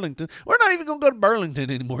going to Burlington. We're not even going to go to Burlington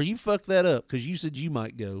anymore. You fucked that up because you said you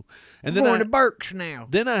might go. And We're then going to Burke's now.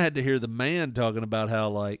 Then I had to hear the man talking about how,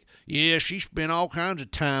 like, yeah, she spent all kinds of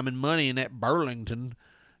time and money in that Burlington.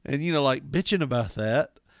 And, you know, like, bitching about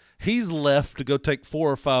that. He's left to go take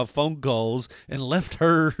 4 or 5 phone calls and left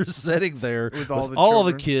her sitting there with all the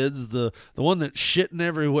all kids, the one that's shitting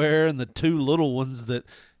everywhere and the 2 little ones that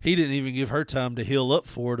he didn't even give her time to heal up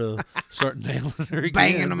for to start nailing her again.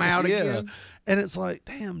 Banging them out again. And it's like,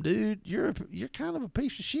 damn, dude, you're kind of a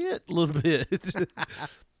piece of shit a little bit.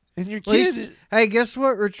 And your kid. Hey, guess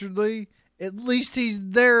what, Richard Lee? At least he's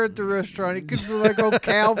there at the restaurant. He could be like old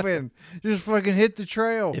Calvin. Just fucking hit the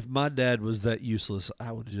trail. If my dad was that useless,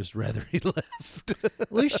 I would just rather he left.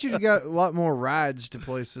 At least you'd got a lot more rides to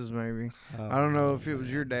places, maybe. I don't know if it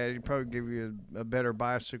was your dad. He'd probably give you a better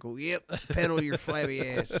bicycle. Yep, pedal your flabby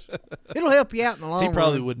ass. It'll help you out in the long run. He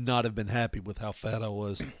probably would not have been happy with how fat I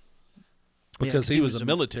was. Because he was a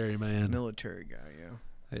military man. Military guy,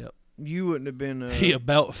 yeah. Yep. You wouldn't have been. He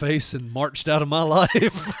about face and marched out of my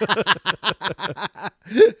life.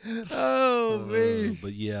 Oh, me.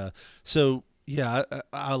 But yeah. So, yeah,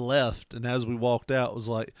 I left. And as we walked out, it was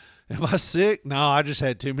like, am I sick? No, I just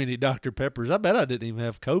had too many Dr. Peppers. I bet I didn't even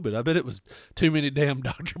have COVID. I bet it was too many damn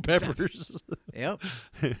Dr. Peppers. Yep.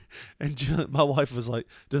 And my wife was like,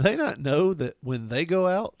 do they not know that when they go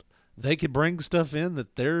out, they could bring stuff in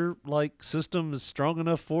that their, like, system is strong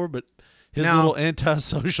enough for, but his little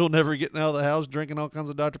antisocial, never getting out of the house, drinking all kinds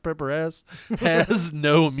of Dr. Pepper ass has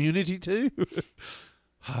no immunity to?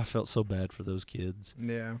 I felt so bad for those kids.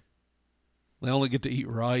 Yeah. They only get to eat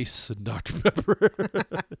rice and Dr. Pepper.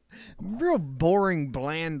 Real boring,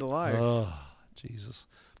 bland life. Oh, Jesus.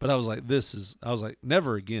 But I was like,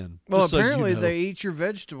 never again. Well, Just apparently so you know. they eat your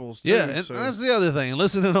vegetables, too. Yeah, and so. that's the other thing.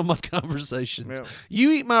 Listen in on my conversations. Yep.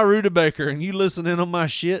 You eat my rutabaga and you listen in on my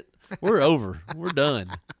shit, we're over. We're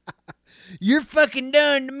done. You're fucking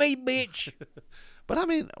done to me, bitch. But I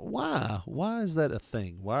mean, why? Why is that a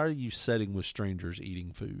thing? Why are you sitting with strangers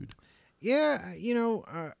eating food? Yeah, you know,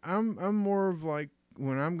 I'm more of like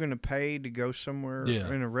when I'm gonna pay to go somewhere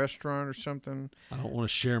in a restaurant or something. I don't want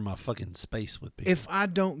to share my fucking space with people. If I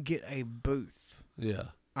don't get a booth,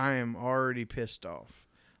 I am already pissed off.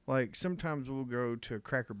 Like sometimes we'll go to a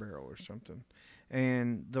Cracker Barrel or something,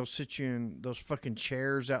 and they'll sit you in those fucking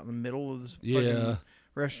chairs out in the middle of the fucking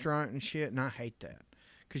restaurant and shit, and I hate that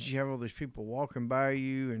because you have all these people walking by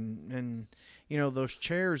you, and you know those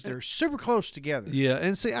chairs, they're super close together. Yeah,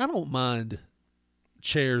 and see, I don't mind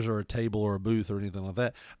chairs or a table or a booth or anything like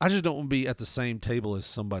that. I just don't want to be at the same table as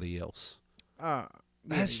somebody else.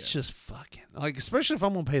 That's just fucking, like, especially if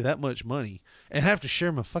I'm going to pay that much money and have to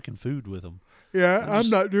share my fucking food with them. Yeah, I'm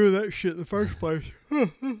not doing that shit in the first place.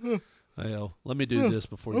 Well, let me do this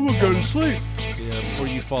before I'm going to go to sleep. Yeah, before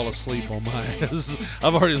you fall asleep on my ass.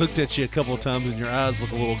 I've already looked at you a couple of times and your eyes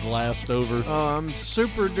look a little glassed over. I'm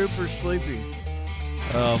super duper sleepy.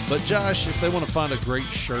 But Josh, if they want to find a great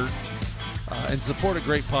shirt and support a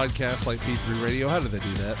great podcast like P3 Radio, how do they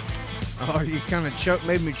do that? Oh, you kind of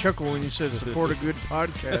made me chuckle when you said support a good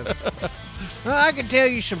podcast. I can tell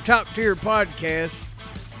you some top tier podcasts,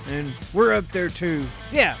 and we're up there too.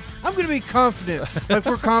 Yeah, I'm going to be confident. Like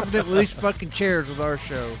we're confident with these fucking chairs with our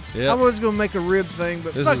show. Yep. I was going to make a rib thing,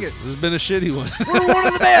 but fuck it. This has been a shitty one. We're one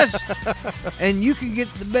of the best. And you can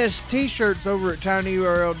get the best t-shirts over at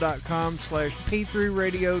tinyurl.com/P3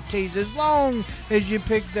 Radio Tees as long as you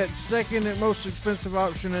pick that second and most expensive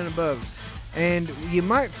option and above. And you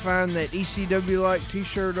might find that ECW-like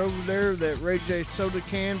t-shirt over there, that Ray J soda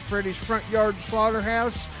can, Freddy's Front Yard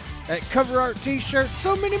Slaughterhouse, that cover art t-shirts,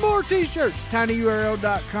 so many more t-shirts.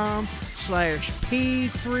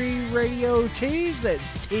 tinyurl.com/P3 Radio Tees.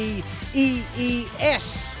 That's TEES,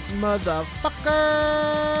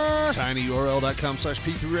 motherfucker.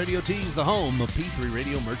 tinyurl.com/P3 Radio Tees, the home of P3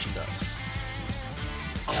 Radio merchandise.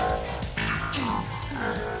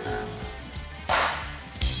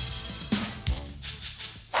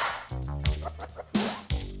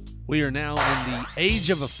 We are now in the age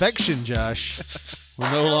of affection, Josh.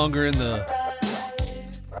 We're no longer in the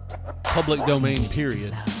public domain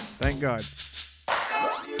period. Thank God.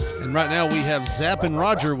 And right now we have Zapp and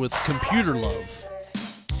Roger with Computer Love.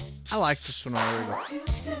 I like this one already.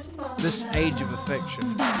 This age of affection.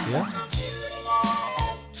 Yeah.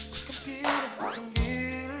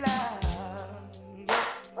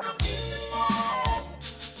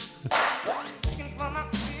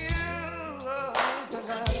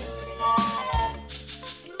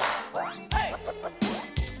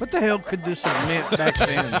 What the hell could this have meant back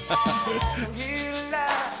then?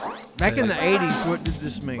 Back in the 80s, what did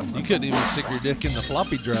this mean? You couldn't even stick your dick in the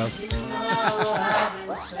floppy drive.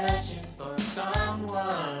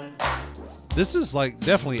 This is like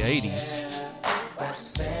definitely 80s.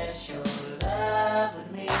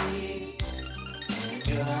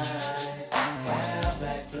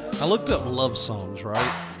 I looked up love songs,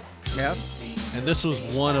 right? Yeah. And this was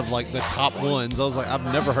one of like the top ones. I was like, I've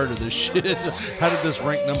never heard of this shit. How did this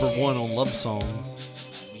rank number one on love songs?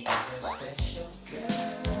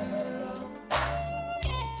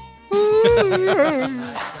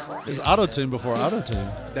 Is auto-tune before auto-tune?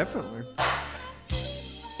 Definitely.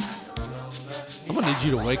 I'm gonna need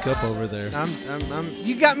you to wake up over there.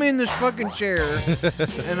 You got me in this fucking chair,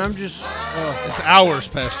 and I'm just, It's hours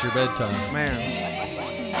past your bedtime. man.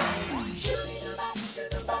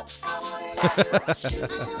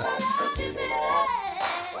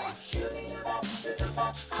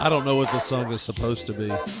 I don't know what this song is supposed to be.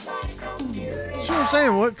 That's what I'm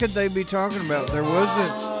saying. What could they be talking about? There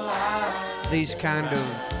wasn't these kind of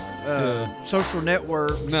social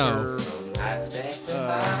networks. No. Or,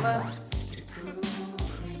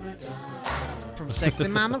 from Sexy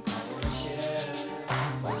Mama.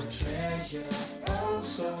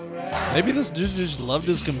 Maybe this dude just loved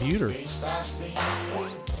his computer.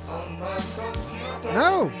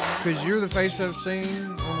 No, because you're the face I've seen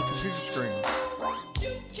on the computer screen.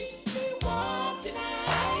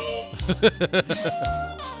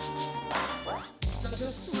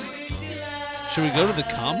 Should we go to the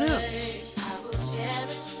comments?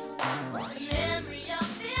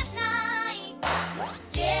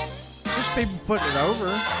 Just people putting it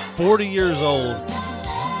over. 40 years old.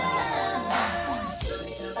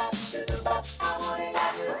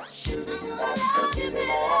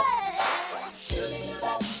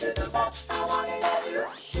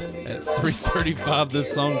 At 3:35,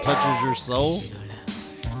 this song touches your soul.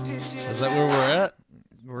 Is that where we're at?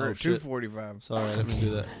 We're at shit. 2:45. Sorry, I didn't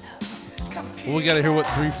do that. Well, we got to hear what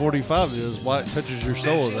 3:45 is. Why it touches your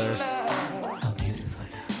soul there.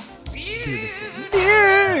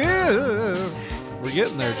 Yeah. We're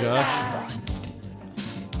getting there, Josh.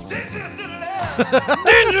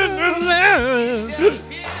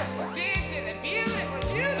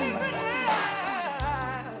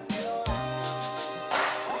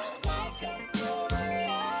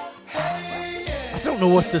 I don't know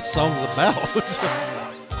what this song's about.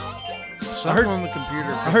 Something on the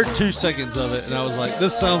computer. I heard 2 seconds of it, and I was like,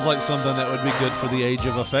 this sounds like something that would be good for the age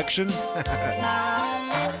of affection.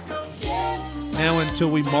 Now until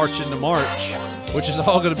we march into March, which is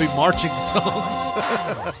all going to be marching songs.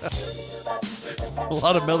 A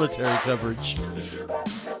lot of military coverage.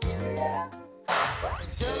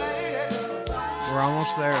 We're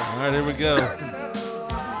almost there. All right, here we go.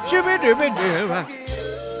 Do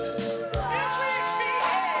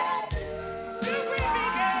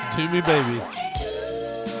me, baby.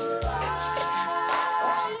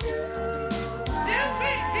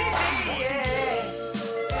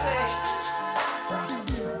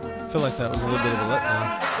 I feel like that was a little bit of a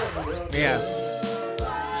letdown. Yeah.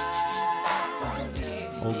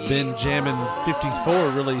 Old Ben Jammin 54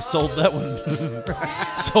 really sold that one.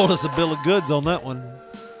 Sold us a bill of goods on that one.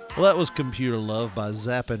 Well, that was Computer Love by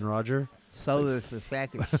Zapp and Roger. So this is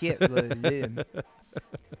sack of shit, but it is.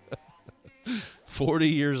 40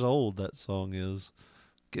 years old, that song is.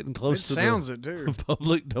 Getting close to sounds the it too.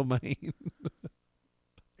 public domain.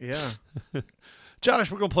 Yeah.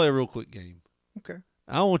 Josh, we're going to play a real quick game. Okay.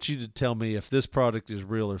 I want you to tell me if this product is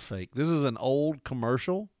real or fake. This is an old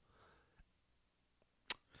commercial.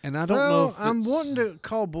 And I don't know if I'm it's... wanting to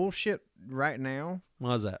call bullshit right now.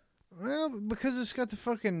 Why is that? Well, because it's got the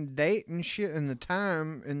fucking date and shit and the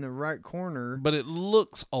time in the right corner. But it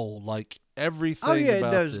looks old, like everything. Oh yeah, it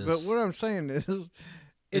about does. this. But what I'm saying is,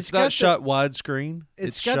 it's not shot widescreen.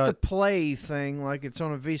 It's got the play thing, like it's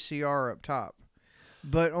on a VCR up top.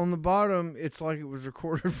 But on the bottom, it's like it was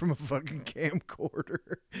recorded from a fucking camcorder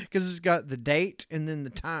because it's got the date and then the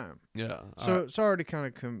time. Yeah. So it's already kind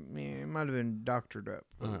of it might have been doctored up.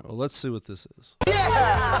 All right. Well, let's see what this is.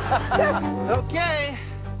 Okay.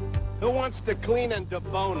 Who wants to clean and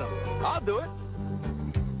debone them? I'll do it.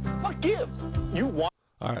 What gives? You want?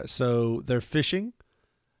 All right, so they're fishing,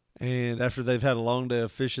 and after they've had a long day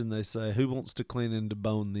of fishing, they say, "Who wants to clean and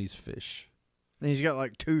debone these fish?" And he's got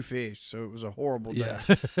like 2 fish, so it was a horrible day.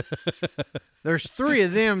 Yeah. There's 3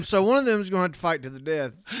 of them, so one of them's going to have to fight to the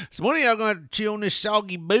death. So one of y'all going to have to chew on this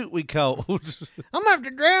soggy boot we caught. I'm going to have to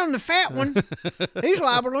drown the fat one. He's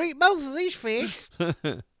liable to eat both of these fish.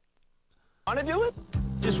 Want to do it?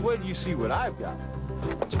 Just wait till you see what I've got.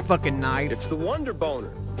 It's a fucking knife. It's the Wonder Boner.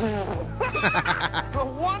 The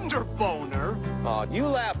Wonder Boner? Oh, you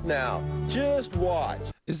laugh now. Just watch.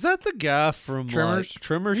 Is that the guy from Tremors?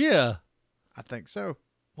 Tremors? Yeah. I think so.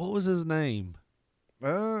 What was his name?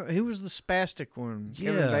 He was the spastic one.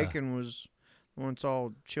 Yeah. Kevin Bacon was the one that's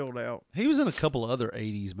all chilled out. He was in a couple of other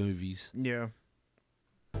 80s movies. Yeah.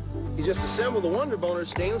 You just assemble the Wonder Boner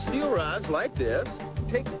stainless steel rods like this.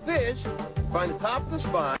 Take the fish, find the top of the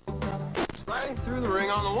spine, sliding through the ring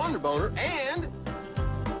on the Wonder Boner, and...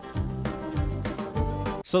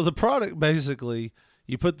 So the product, basically,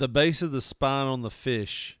 you put the base of the spine on the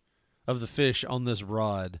fish on this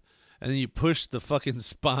rod, and then you push the fucking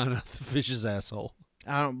spine out the fish's asshole.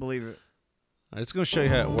 I don't believe it. All right, it's going to show you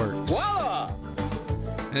how it works. Voila!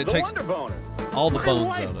 And it The takes Wonder Boner. all the My bones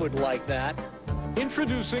wife out of would it. like that.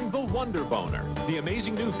 Introducing the Wonder Boner, the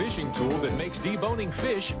amazing new fishing tool that makes deboning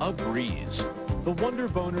fish a breeze. The Wonder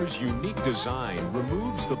Boner's unique design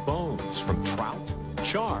removes the bones from trout,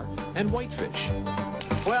 char, and whitefish.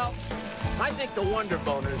 Well, I think the Wonder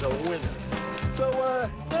Boner's a winner.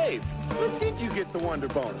 So, Dave, where did you get the Wonder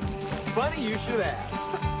Boner? It's funny you should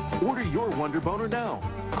ask. Order your Wonder Boner now.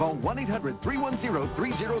 Call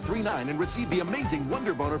 1-800-310-3039 and receive the amazing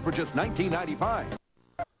Wonder Boner for just $19.95.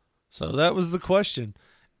 So that was the question.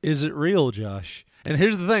 Is it real, Josh? And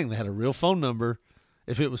here's the thing. They had a real phone number.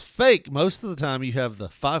 If it was fake, most of the time you have the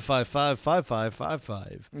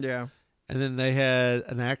 555-5555. Yeah. And then they had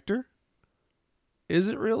an actor. Is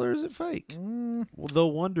it real or is it fake? Well, the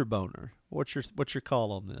Wonder Boner. What's your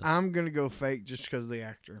call on this? I'm going to go fake just because of the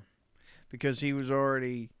actor. Because he was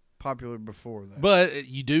already popular before that. But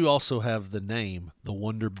you do also have the name, the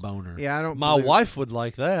Wonder Boner. Yeah, I don't My believe wife would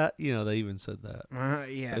like that. You know, they even said that.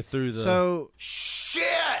 Yeah. They threw the... So... Shit!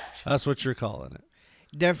 That's what you're calling it.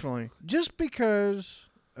 Definitely. Just because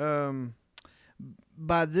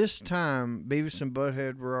by this time, Beavis and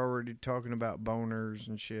Butthead were already talking about boners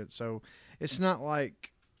and shit. So it's not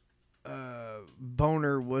like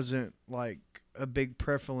boner wasn't like a big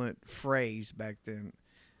prevalent phrase back then.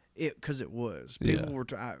 Because it was. People were,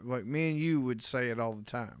 like me and you would say it all the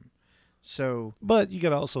time. So, but you got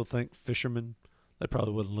to also think fishermen. They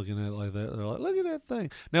probably wasn't looking at it like that. They're like, look at that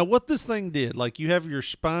thing. Now, what this thing did, like you have your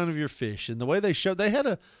spine of your fish, and the way they showed, they had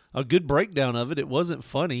a good breakdown of it. It wasn't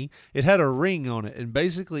funny. It had a ring on it, and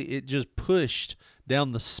basically it just pushed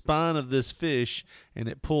down the spine of this fish, and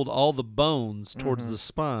it pulled all the bones towards the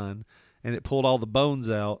spine, and it pulled all the bones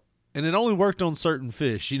out. And it only worked on certain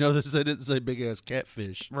fish. You know, they didn't say big-ass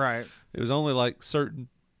catfish. right. It was only like certain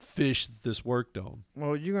fish that this worked on.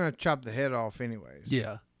 Well, you're going to chop the head off anyways.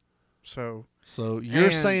 Yeah. So you're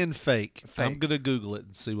and saying fake. fake. I'm going to Google it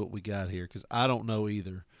and see what we got here because I don't know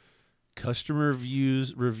either. Customer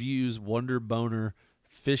reviews Wonder Boner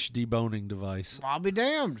fish deboning device I'll be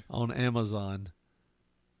damned. on Amazon.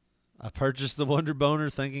 I purchased the Wonder Boner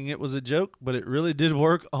thinking it was a joke, but it really did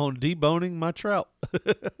work on deboning my trout.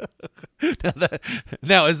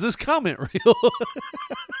 Now, is this comment real?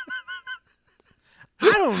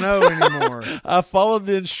 I don't know anymore. I followed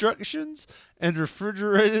the instructions and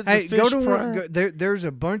refrigerated the Hey, fish go to prior. one. There's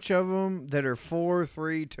a bunch of them that are 4,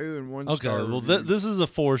 3, 2, and 1 Okay, star. well, reviews. this is a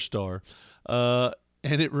 4-star. And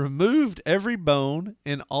it removed every bone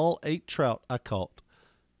in all 8 trout I caught.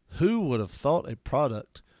 Who would have thought a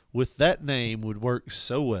product with that name would work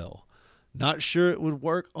so well? Not sure it would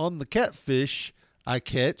work on the catfish I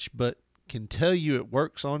catch, but can tell you it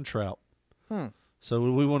works on trout. So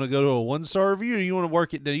do we want to go to a 1-star review, or you want to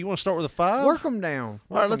work it down? You want to start with a 5? Work them down.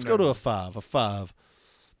 All right, let's go to a 5. A 5.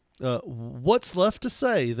 What's left to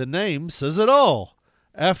say? The name says it all.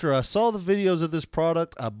 After I saw the videos of this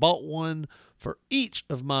product, I bought one for each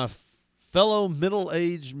of my fellow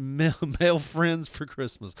middle-aged male friends for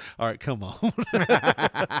Christmas. All right, come on.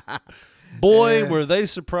 Boy, were they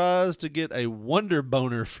surprised to get a Wonder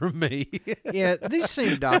Boner from me. Yeah, these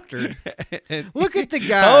seem doctored. Look at the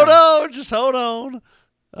guy. Hold on, just hold on.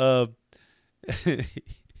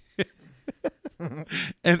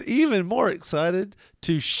 And even more excited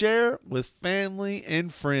to share with family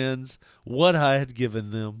and friends what I had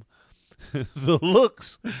given them. The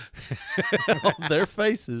looks on their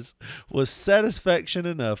faces was satisfaction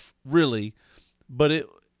enough, really, but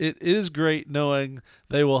it is great knowing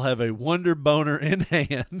they will have a Wonder Boner in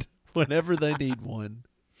hand whenever they need one.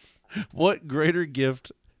 What greater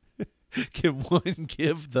gift can one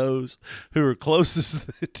give those who are closest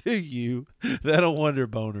to you than a Wonder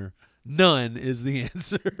Boner? None is the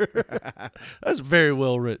answer. That's very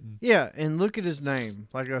well written. Yeah, and look at his name,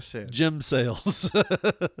 like I said. Jim Sales.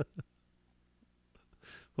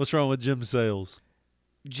 What's wrong with Jim Sales?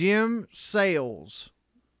 Jim Sales.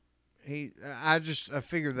 I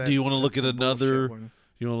figured that. Do you want to look at that's a bullshit another? one.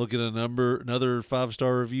 You want to look at another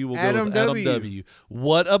 5-star review? We'll Adam go with W. Adam W.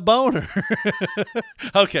 What a boner!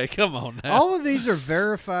 Okay, come on now. All of these are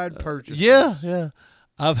verified purchases. Yeah.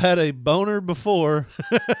 I've had a boner before.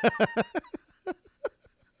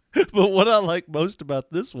 But what I like most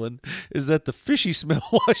about this one is that the fishy smell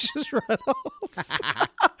washes right off.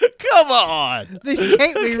 Come on. These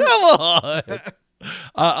can't be. Come on.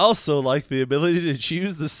 I also like the ability to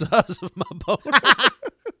choose the size of my boner,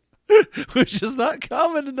 which is not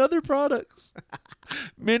common in other products.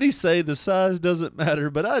 Many say the size doesn't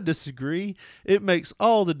matter, but I disagree. It makes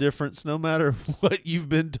all the difference no matter what you've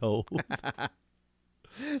been told.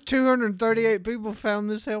 238 people found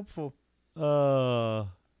this helpful.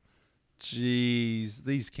 Jeez,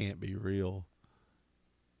 these can't be real.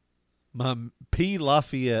 My P.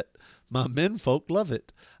 Lafayette, my menfolk love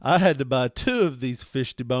it. I had to buy 2 of these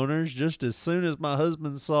fish deboners just as soon as my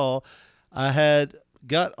husband saw I had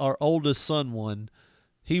got our oldest son one.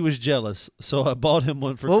 He was jealous, so I bought him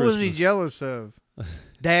one for Christmas. What was he jealous of?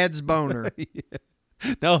 Dad's boner. Yeah.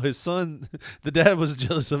 No, his son, the dad was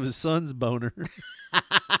jealous of his son's boner.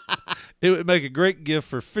 It would make a great gift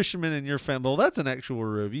for fishermen in your family. Well, that's an actual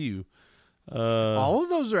review. All of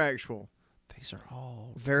those are actual. These are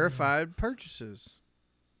all verified purchases.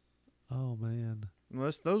 Oh, man.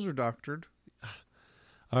 Unless those are doctored.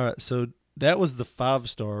 All right, so that was the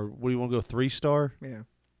 5-star. What do you want to go 3-star? Yeah.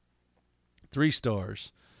 3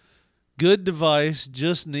 stars. Good device,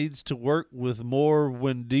 just needs to work with more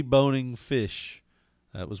when deboning fish.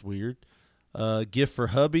 That was weird. Gift for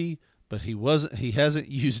hubby, but he hasn't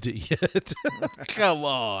used it yet. Come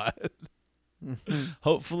on.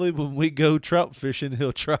 Hopefully when we go trout fishing,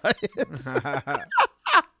 he'll try it.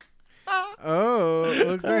 Oh,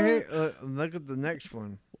 look right here. Look at the next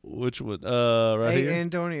one. Which one? Right here?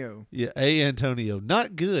 Antonio. Yeah, A. Antonio.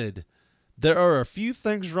 Not good. There are a few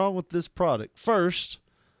things wrong with this product.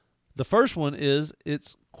 The first one is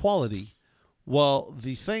its quality. While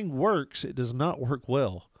the thing works, it does not work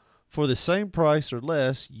well. For the same price or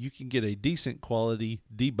less, you can get a decent quality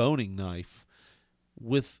deboning knife.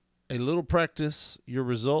 With a little practice, your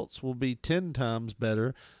results will be 10 times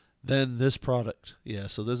better than this product. Yeah,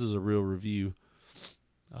 so this is a real review.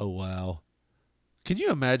 Oh, wow. Can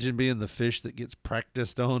you imagine being the fish that gets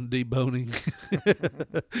practiced on deboning?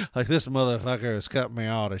 Like, this motherfucker has cut me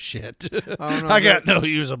all to shit. I got no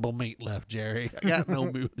usable meat left, Jerry. I got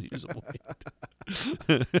no usable meat.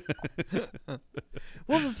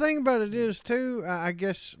 Well, the thing about it is, too, I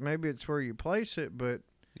guess maybe it's where you place it, but...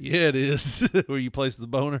 Yeah, it is. Where you place the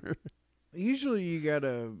boner. Usually you got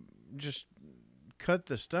to just cut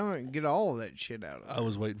the stomach and get all of that shit out of it. I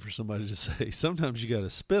was waiting for somebody to say, sometimes you got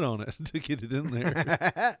to spit on it to get it in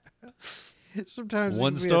there. Sometimes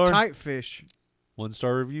 1 it can star? be a tight fish.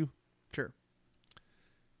 1-star review? Sure.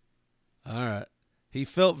 All right. He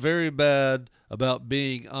felt very bad about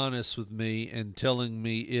being honest with me and telling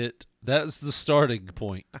me it. That's the starting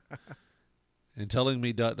point. And telling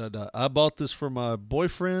me ... I bought this for my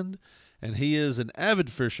boyfriend, and he is an avid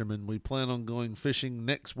fisherman. We plan on going fishing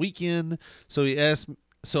next weekend. So I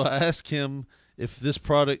asked him if this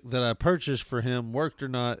product that I purchased for him worked or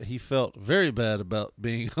not. He felt very bad about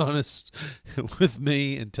being honest with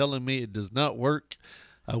me and telling me it does not work.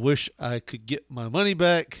 I wish I could get my money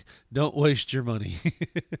back. Don't waste your money.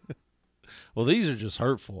 Well, these are just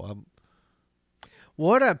hurtful.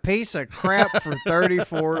 What a piece of crap for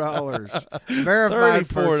 $34. Verified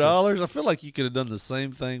 $34. I feel like you could have done the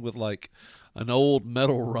same thing with like an old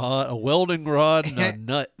metal rod, a welding rod, and a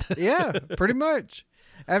nut. Yeah, pretty much.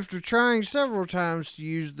 After trying several times to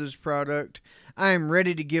use this product, I am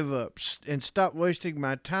ready to give up and stop wasting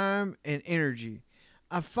my time and energy.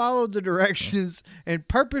 I followed the directions and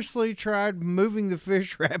purposely tried moving the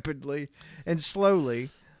fish rapidly and slowly,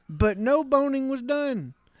 but no boning was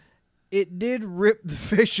done. It did rip the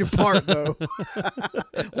fish apart, though.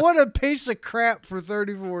 What a piece of crap for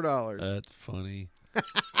 $34. That's funny.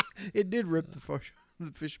 It did rip the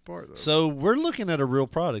fish apart, though. So we're looking at a real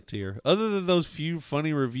product here. Other than those few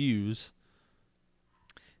funny reviews.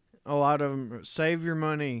 A lot of them, save your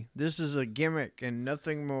money. This is a gimmick and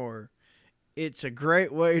nothing more. It's a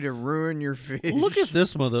great way to ruin your fish. Look at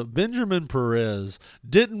this mother. Benjamin Perez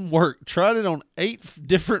didn't work. Tried it on 8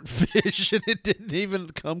 different fish, and it didn't even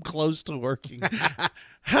come close to working.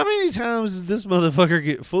 How many times did this motherfucker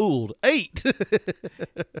get fooled? 8.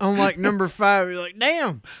 On like number 5, you're like,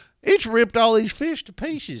 damn. It's ripped all these fish to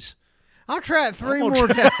pieces. I'll try it 3 more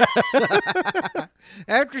times.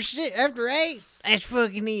 After 8, that's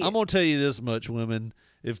fucking it. I'm going to tell you this much, women.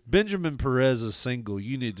 If Benjamin Perez is single,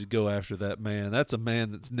 you need to go after that man. That's a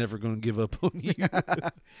man that's never going to give up on you.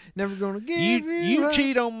 Never going to give you up.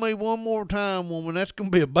 cheat on me one more time, woman. That's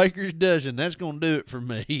going to be a baker's dozen. That's going to do it for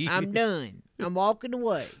me. I'm done. I'm walking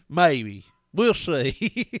away. Maybe. We'll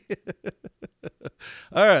see.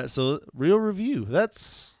 All right, so real review.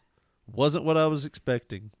 Wasn't what I was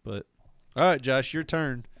expecting, but all right, Josh, your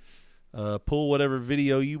turn. Pull whatever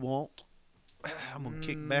video you want. I'm gonna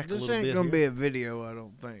kick back a little bit. This ain't gonna here. be a video, I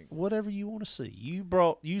don't think. Whatever you want to see. You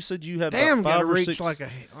said you had Damn, about 5 or reach 6. like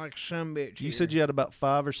some bitch. You said you had about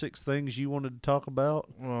 5 or 6 things you wanted to talk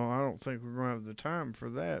about. Well, I don't think we're gonna have the time for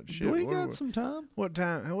that. Shit, We got some time. What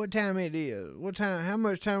time? What time it is? What time? How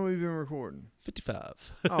much time we been recording?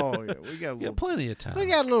 55. Oh yeah, we got a little, plenty of time. We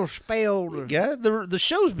got a little spell. The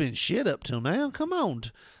show's been shit up till now. Come on,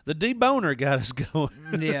 the deboner got us going.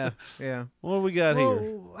 Yeah. What do we got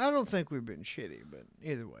here? I don't think we've been shitty, but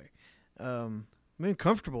either way, been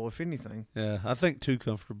comfortable if anything. Yeah, I think too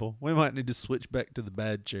comfortable. We might need to switch back to the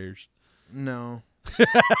bad chairs. No.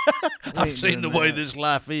 I've seen the way this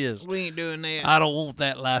life is. We ain't doing that. I don't want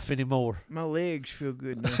that life anymore. My legs feel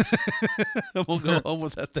good now. I'm going to go home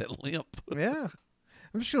without that limp. Yeah.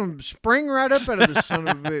 I'm just going to spring right up out of this son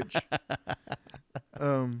of a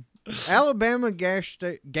bitch. Alabama gas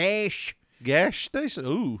station.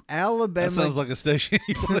 Ooh. Alabama. That sounds like a station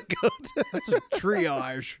you want to go to. That's a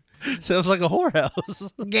triage. Sounds like a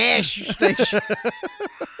whorehouse. Gas station.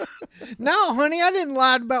 No, honey, I didn't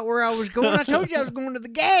lie about where I was going. I told you I was going to the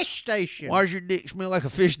gas station. Why's your dick smell like a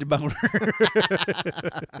fish deboner?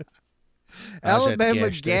 Alabama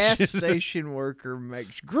gas station worker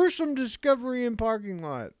makes gruesome discovery in parking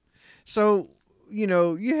lot. So, you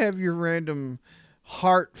have your random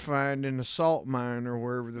heart find in a salt mine or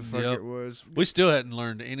wherever the fuck it was. We still hadn't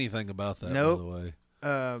learned anything about that, by the way.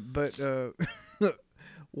 But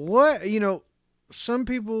what, some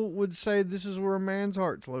people would say this is where a man's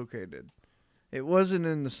heart's located. It wasn't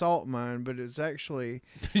in the salt mine, but it's actually...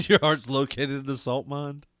 Your heart's located in the salt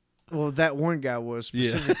mine? Well, that one guy was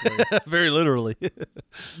specifically. Yeah. Very literally.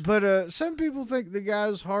 But some people think the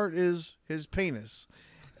guy's heart is his penis.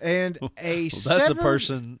 And that's a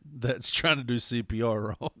person that's trying to do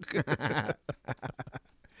CPR wrong.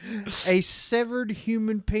 A severed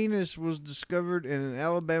human penis was discovered in an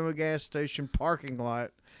Alabama gas station parking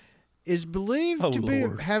lot. Is believed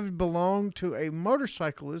to have belonged to a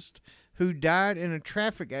motorcyclist who died in a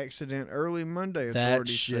traffic accident early Monday. That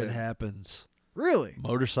shit happens. Really?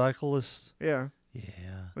 Motorcyclists? Yeah.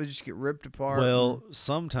 Yeah. They just get ripped apart. Well,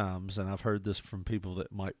 sometimes, and I've heard this from people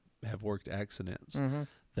that might have worked accidents,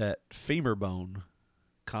 that femur bone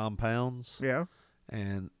compounds. Yeah.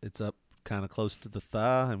 And it's up kind of close to the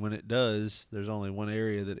thigh, and when it does, there's only one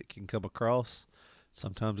area that it can come across.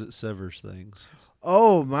 Sometimes it severs things.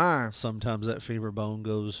 Oh, my. Sometimes that femur bone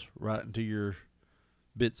goes right into your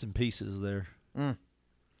bits and pieces there. Mm.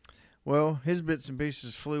 Well, his bits and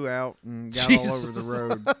pieces flew out and got all over the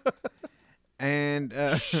road. And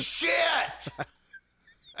shit!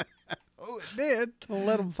 Oh, it did. Don't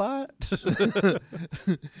let them fight.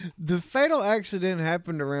 The fatal accident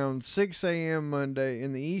happened around 6 a.m. Monday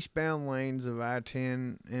in the eastbound lanes of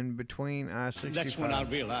I-10 and between I-65. That's when I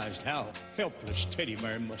realized how helpless Teddy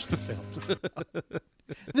Bear must have felt.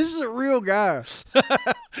 This is a real guy.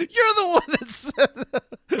 You're the one that said that.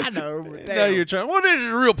 I know. But now you're trying. What is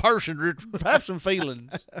a real person? Have some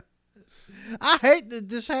feelings. I hate that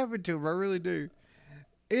this happened to him. I really do.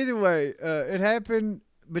 Either way, it happened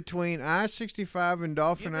between I-65 and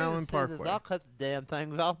Dolphin Island Parkway. I'll cut the damn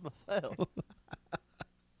things off myself.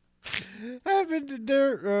 Happened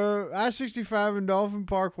to I-65 and Dolphin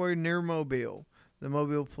Parkway near Mobile. The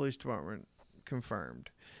Mobile Police Department confirmed.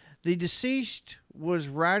 The deceased was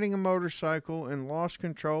riding a motorcycle and lost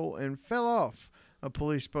control and fell off. A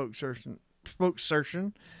police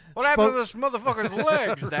spokesperson. What happened to this motherfucker's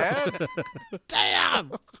legs, Dad?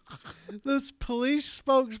 Damn! This police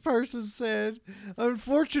spokesperson said,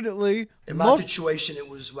 unfortunately... In my situation, it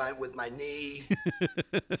was right with my knee.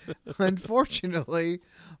 Unfortunately,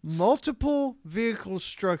 multiple vehicles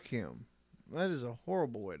struck him. That is a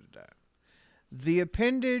horrible way to die. The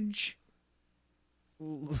appendage...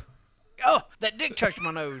 Oh, that dick touched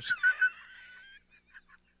my nose.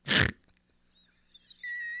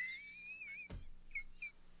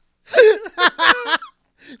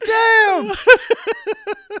 Damn!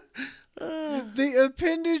 The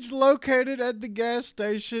appendage located at the gas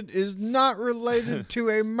station is not related to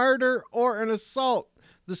a murder or an assault,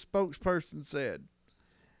 the spokesperson said.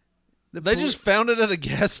 They just found it at a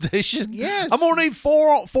gas station? Yes. I'm going to need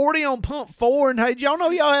 40 on pump 4, and hey, y'all know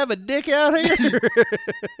y'all have a dick out here?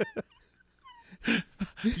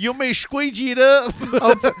 You want me to squeegee it up?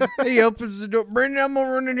 He opens the door. Brendan, I'm going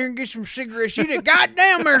to run in here and get some cigarettes. You did.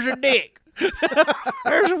 Goddamn, there's a dick.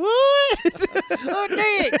 There's a what? A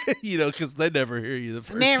dick. You know, because they never hear you the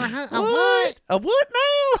first. Never. A what? A what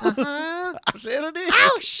now? Uh-huh. I said a dick.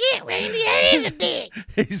 Oh, shit, Randy, that is a dick.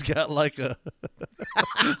 He's got like an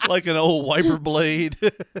old wiper blade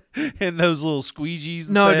and those little squeegees.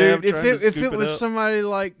 No, that dude. If scoop it was up. somebody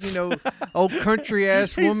like, old country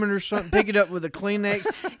ass woman or something, pick it up with a Kleenex.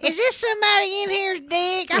 Is this somebody in here's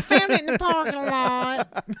dick? I found it in the parking lot.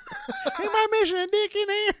 Am I missing a dick in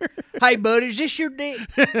here? Hey, bud, is this your dick?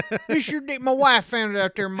 This your dick? My wife found it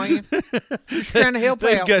out there, man. Just trying to help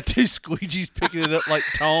They've out. got two squeegees picking it up like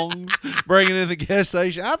tongs, bringing it in the gas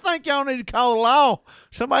station. I think y'all need to call the law.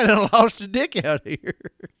 Somebody done lost a dick out here.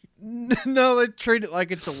 No, they treat it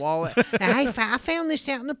like it's a wallet. Now, hey, I found this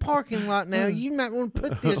out in the parking lot now. You might want to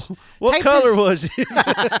put this. What color was it?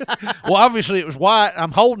 Well, obviously it was white.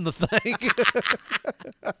 I'm holding the thing.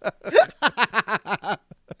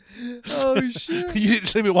 Oh, shit. You didn't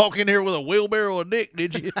see me walk in here with a wheelbarrow of dick,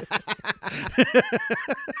 did you?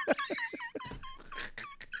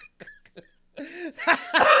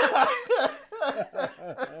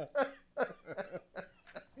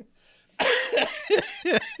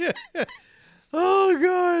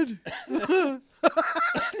 Oh, God.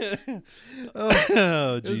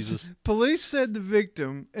 Oh, Jesus. Police said the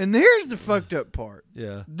victim, and here's the fucked up part.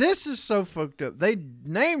 Yeah. This is so fucked up. They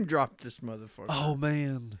name dropped this motherfucker. Oh,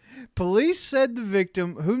 man. Police said the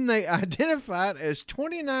victim, whom they identified as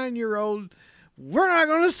 29-year-old, we're not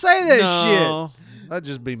going to say that No, that'd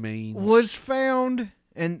just be mean. shit, was found.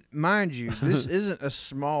 And mind you, this isn't a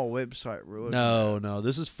small website we're looking at. No,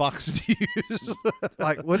 this is Fox News.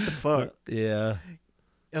 Like, what the fuck? Yeah.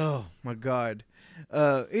 Oh, my God.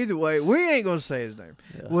 Either way, we ain't going to say his name.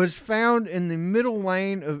 Yeah. Was found in the middle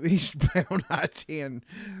lane of eastbound I-10.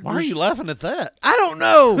 Why are you laughing at that? I don't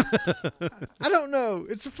know. I don't know.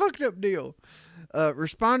 It's a fucked up deal.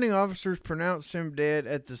 Responding officers pronounced him dead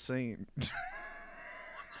at the scene.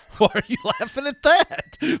 Why are you laughing at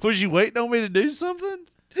that? Was you waiting on me to do something?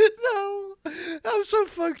 No. I'm so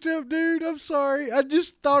fucked up, dude. I'm sorry. I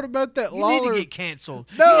just thought about that Lawler. You need to get canceled.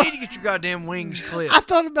 No. You need to get your goddamn wings clipped. I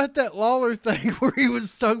thought about that Lawler thing where he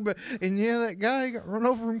was talking about, and yeah, that guy got run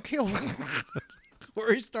over and killed.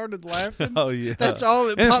 Where he started laughing. Oh, yeah. That's all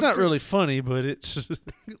that And it's popped not through. really funny, but it's...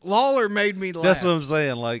 Lawler made me laugh. That's what I'm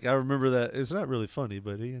saying. Like, I remember that. It's not really funny,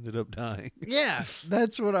 but he ended up dying. Yeah,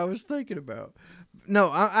 that's what I was thinking about. No,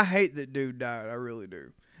 I hate that dude died. I really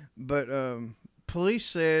do. But police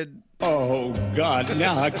said... Oh, God,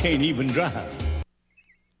 now I can't even drive.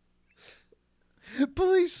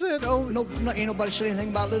 Police said... Oh, no, ain't nobody said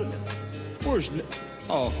anything about little... Where's...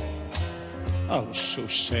 Oh, I was so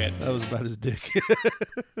sad. That was about his dick.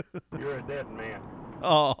 You're a dead man.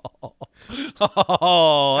 Oh, but that's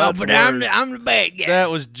I'm worse. the bad guy.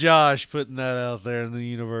 That was Josh putting that out there in the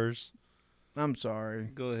universe. I'm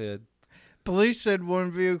sorry. Go ahead. Police said one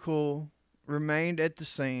vehicle remained at the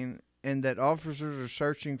scene and that officers are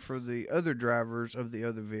searching for the other drivers of the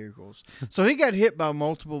other vehicles. So he got hit by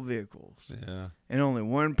multiple vehicles. Yeah. And only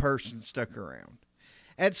one person stuck around.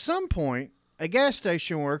 At some point, a gas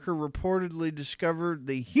station worker reportedly discovered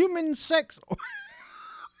the human sex...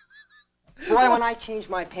 Boy, when I change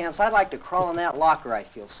my pants, I'd like to crawl in that locker. I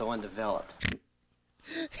feel so undeveloped.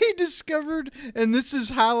 He discovered, and this is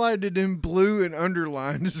highlighted in blue and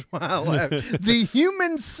underlined, is why I laugh, the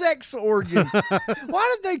human sex organ.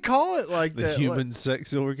 Why did they call it like The that? human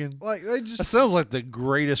sex organ? Like they just... That sounds like the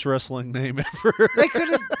greatest wrestling name ever. They could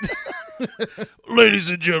have... Ladies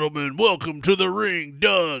and gentlemen, welcome to the ring,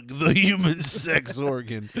 Doug, the human sex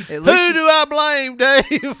organ. Who do least I blame,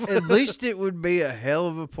 Dave? At least it would be a hell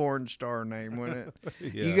of a porn star name, wouldn't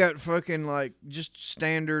it? Yeah. You got fucking like just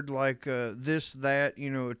standard like this, that, a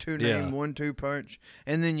 2-name 1-2 punch,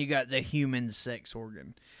 and then you got the human sex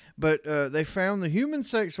organ. But they found the human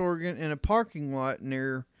sex organ in a parking lot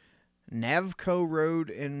near Navco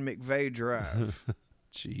Road and McVeigh Drive.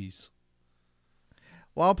 Jeez.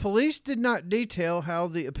 While police did not detail how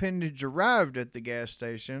the appendage arrived at the gas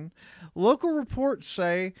station, local reports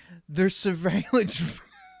say there's surveillance.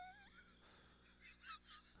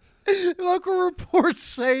 Local reports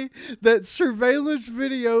say that surveillance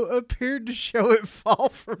video appeared to show it fall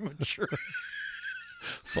from a tree.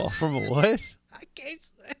 Fall from a what? I can't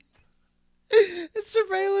say. A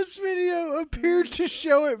surveillance video appeared to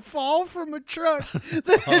show it fall from a truck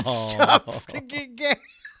that had stopped to get gas.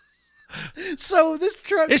 So this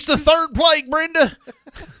truck... It's the third plague, Brenda.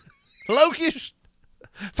 Locust.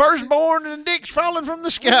 Firstborn and dicks falling from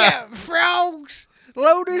the sky. Yeah, frogs,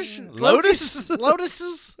 lotuses,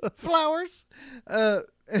 flowers, and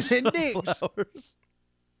dicks. Flowers.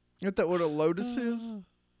 Isn't that what a lotus is?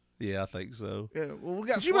 Yeah, I think so. Yeah, well, we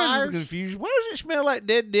got Could you imagine flowers. the confusion? Why does it smell like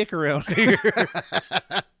dead dick around here?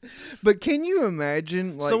 But can you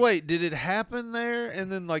imagine? Like, So wait, did it happen there?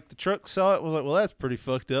 And then like the truck saw it, was like, well, that's pretty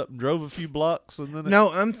fucked up, and drove a few blocks, and then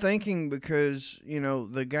no, I'm thinking because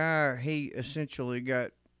the guy, he essentially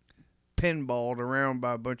got pinballed around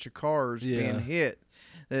by a bunch of cars being hit.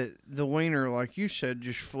 That the wiener, like you said,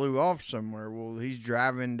 just flew off somewhere. Well, he's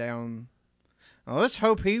driving down. Well, let's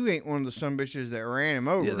hope he ain't one of the sumbitches that ran him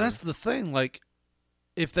over. Yeah, that's the thing. Like,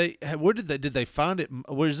 if they, where did they find it?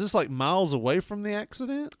 Was this like miles away from the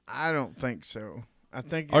accident? I don't think so. I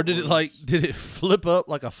think, or did it flip up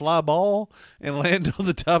like a fly ball and land on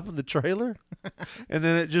the top of the trailer, and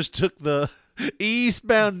then it just took the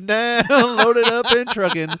eastbound down, loaded up in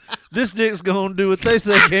trucking. This dick's gonna do what they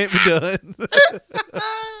say can't be done.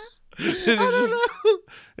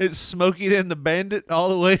 It's Smokey and the Bandit all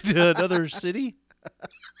the way to another city.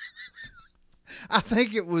 I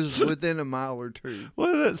think it was within a mile or two.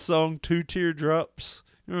 What is that song, Two Teardrops?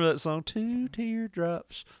 Remember that song, Two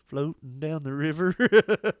Teardrops Floating Down the River? I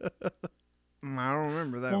don't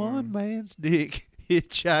remember that one. One man's dick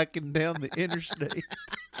hitchhiking down the interstate.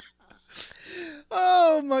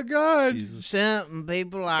 Oh, my God. Jesus. Something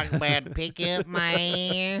people like about pickup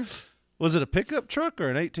man. Was it a pickup truck or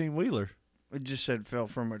an 18-wheeler? It just said fell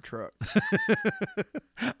from a truck.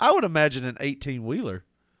 I would imagine an 18-wheeler.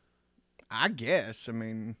 I guess. I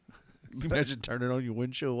mean... Can you imagine turning on your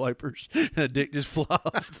windshield wipers and a dick just fly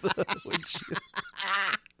off the windshield?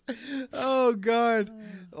 Oh, God.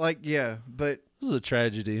 Like, yeah, but... This is a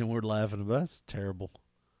tragedy, and we're laughing about it. That's terrible.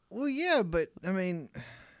 Well, yeah, but, I mean,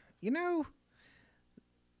 Where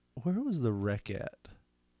was the wreck at?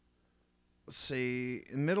 Let's see.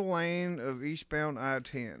 Middle lane of eastbound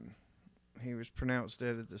I-10. He was pronounced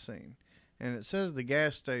dead at the scene. And it says the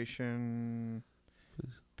gas station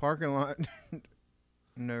parking lot...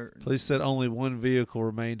 No. Police said only one vehicle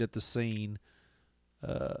remained at the scene,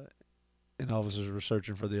 and officers were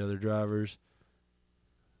searching for the other drivers.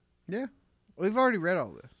 Yeah. We've already read all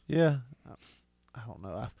this. Yeah. I don't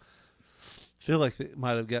know. I feel like it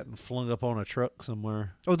might have gotten flung up on a truck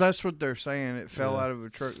somewhere. Oh, that's what they're saying. It fell out of a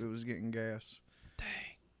truck that was getting gas. Dang.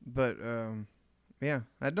 But, yeah,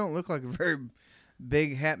 that don't look like a very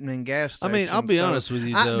big happening gas station. I mean, I'll be honest with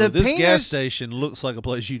you, though. This gas station looks like a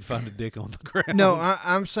place you'd find a dick on the ground. No,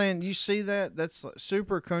 I'm saying, you see that? That's like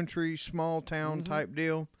super country, small town type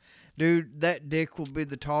deal. Dude, that dick will be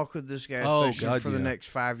the talk of this gas station for the next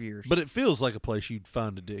 5 years. But it feels like a place you'd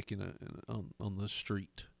find a dick on the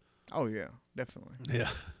street. Oh, yeah, definitely. Yeah.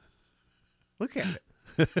 Look at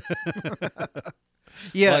it.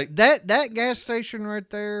 Yeah, like, that gas station right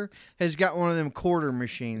there has got one of them quarter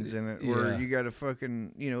machines in it where you got to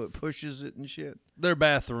fucking, it pushes it and shit. Their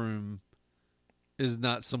bathroom is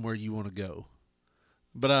not somewhere you want to go.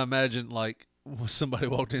 But I imagine, like, somebody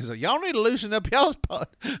walked in and said, y'all need to loosen up y'all's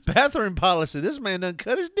bathroom policy. This man done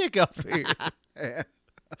cut his dick off here. Yeah.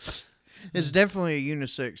 It's definitely a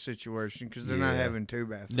unisex situation because they're not having two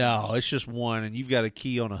bathrooms. No, it's just one, and you've got a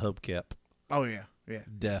key on a hubcap. Oh, yeah. Yeah.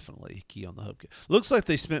 Definitely key on the hubcap. Looks like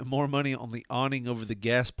they spent more money on the awning over the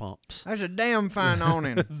gas pumps. That's a damn fine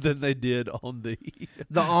awning. Than they did on the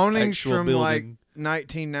awning's from building. Like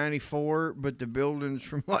 1994, but the building's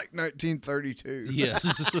from like 1932.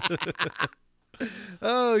 Yes.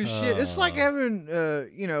 Oh shit! It's like having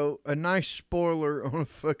a nice spoiler on a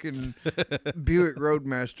fucking Buick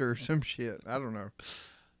Roadmaster or some shit. I don't know.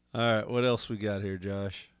 All right, what else we got here,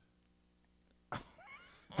 Josh?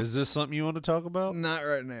 Is this something you want to talk about? Not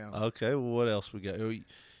right now. Okay, well, what else we got?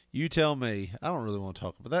 You tell me. I don't really want to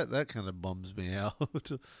talk about that. That kind of bums me out.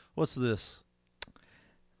 What's this?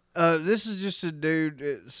 This is just a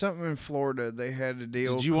dude. Something in Florida. They had a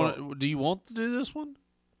deal. Do you want to do this one?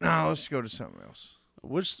 No, let's go to something else.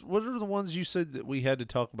 What are the ones you said that we had to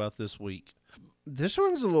talk about this week? This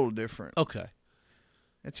one's a little different. Okay.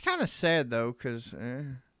 It's kind of sad though, because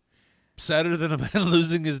sadder than a man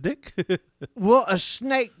losing his dick. Well, a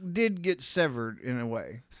snake did get severed in a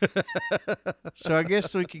way, so I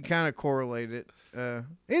guess we can kind of correlate it.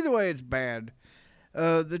 Either way, it's bad.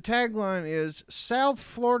 The tagline is South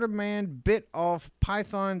Florida man bit off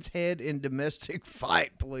python's head in domestic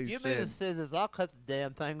fight, police Give me the said. scissors. I'll cut the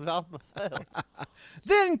damn things off myself.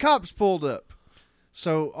 Then cops pulled up.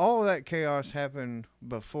 So all of that chaos happened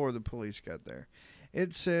before the police got there.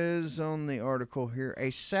 It says on the article here,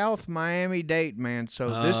 a South Miami-Dade man.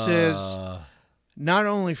 So this is not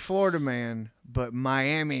only Florida man, but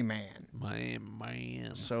Miami man. Miami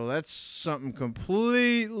man. So that's something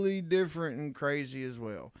completely different and crazy as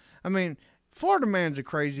well. I mean, Florida man's a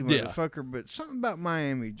crazy motherfucker, but something about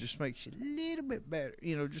Miami just makes you a little bit better.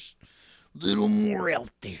 You know, just a little more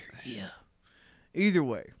out there. Yeah. Either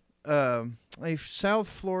way, a South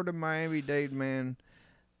Florida Miami-Dade man.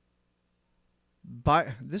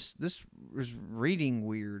 This was reading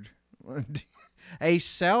weird. A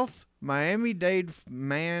South Miami-Dade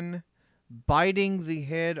man biting the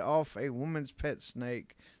head off a woman's pet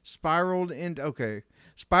snake spiraled into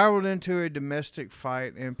a domestic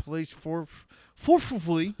fight, and police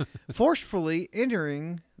forcefully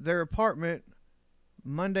entering their apartment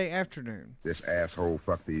Monday afternoon. This asshole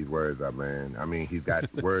fucked these words up, man. I mean, he's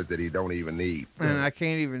got words that he don't even need. And I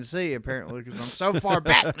can't even see, apparently, because I'm so far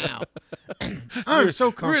back now. I'm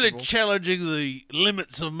so comfortable. Really challenging the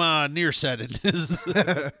limits of my nearsightedness.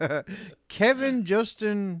 Kevin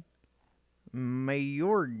Justin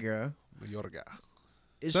Mayorga.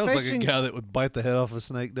 Sounds like a guy that would bite the head off a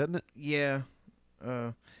snake, doesn't it? Yeah.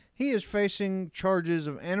 He is facing charges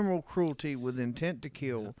of animal cruelty with intent to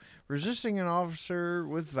kill, resisting an officer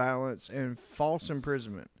with violence, and false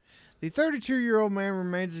imprisonment. The 32-year-old man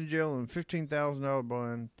remains in jail on $15,000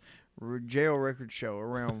 bond. Jail records show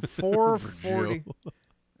around 4:40.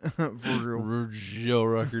 Jail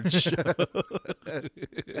records show.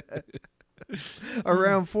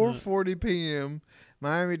 Around 4:40 p.m.,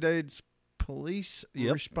 Miami-Dade police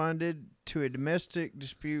responded to a domestic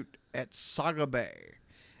dispute at Saga Bay,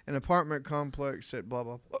 an apartment complex at blah,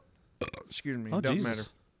 blah, blah. Excuse me. Oh, Don't Jesus. matter.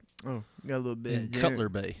 Oh, got a little bit. In Cutler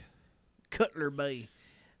Bay. Cutler Bay.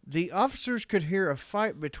 The officers could hear a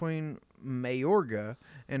fight between Mayorga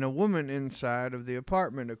and a woman inside of the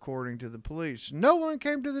apartment, according to the police. No one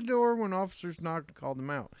came to the door when officers knocked and called them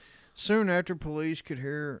out. Soon after, police could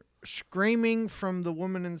hear screaming from the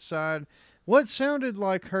woman inside, what sounded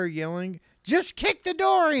like her yelling, "Just kick the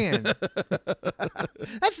door in."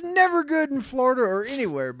 That's never good in Florida or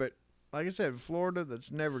anywhere, but like I said, Florida,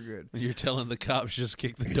 that's never good. You're telling the cops just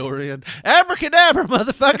kick the door in. Abracadabra,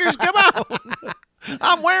 motherfuckers, come on.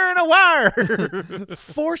 I'm wearing a wire.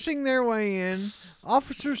 Forcing their way in,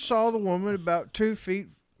 officers saw the woman about 2 feet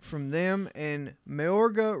from them and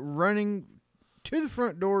Mayorga running to the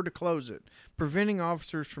front door to close it, preventing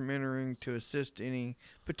officers from entering to assist any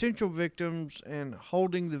potential victims and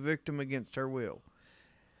holding the victim against her will.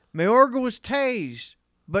 Mayorga was tased,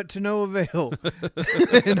 but to no avail,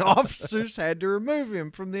 and officers had to remove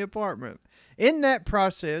him from the apartment. In that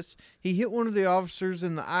process, he hit one of the officers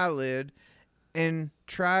in the eyelid and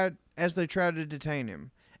tried to detain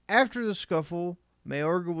him. After the scuffle,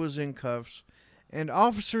 Mayorga was in cuffs, and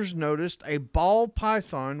officers noticed a ball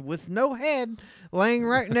python with no head laying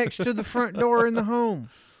right next to the front door in the home.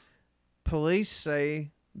 Police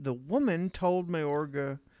say the woman told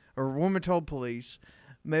police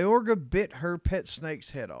Mayorga bit her pet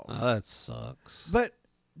snake's head off. Oh, that sucks. But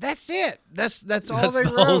that's it. That's all they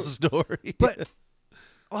the wrote. whole story. But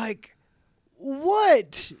like,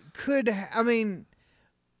 what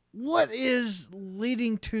what is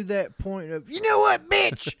leading to that point of, you know what,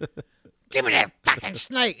 bitch? Give me that fucking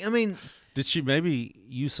snake. I mean, did she maybe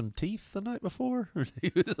use some teeth the night before?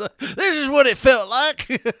 He was like, this is what it felt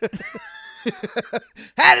like.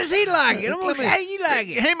 How does he like it? How do you like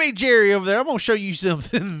it? Hey, me, Jerry over there. I'm gonna show you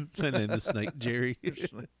something. And then the snake, Jerry.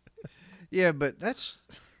 Yeah, but that's,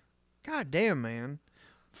 goddamn, man.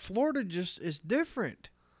 Florida just is different.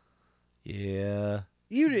 Yeah.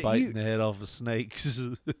 You biting the head off of snakes.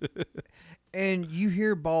 And you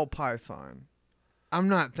hear ball python. I'm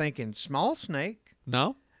not thinking small snake.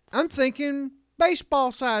 No? I'm thinking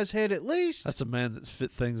baseball size head at least. That's a man that's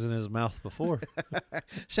fit things in his mouth before.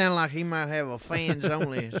 Sound like he might have a fans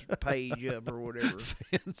only page up or whatever.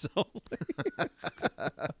 Fans only.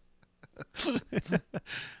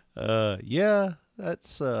 Yeah,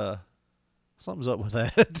 that's something's up with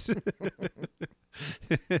that.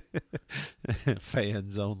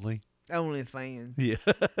 Fans only. Only fans. Yeah.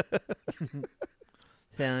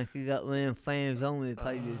 Sound like you got them fans only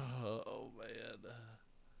pages. Oh man.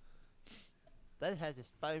 They had to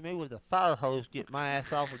spray me with a fire hose to get my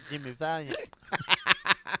ass off of Jimmy Valiant.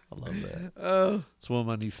 I love that. It's one of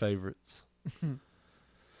my new favorites.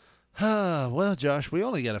 Well, Josh, we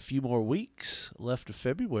only got a few more weeks left of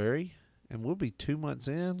February, and we'll be 2 months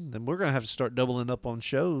in. Then we're gonna have to start doubling up on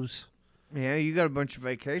shows. Yeah, you got a bunch of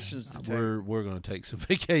vacations to take. We're gonna take some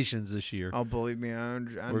vacations this year. Oh, believe me, I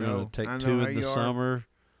know. We're gonna take I know 2 how in the you are. summer.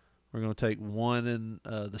 We're gonna take 1 in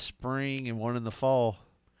the spring and 1 in the fall.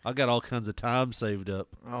 I got all kinds of time saved up.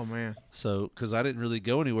 Oh man! So, because I didn't really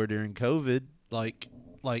go anywhere during COVID, like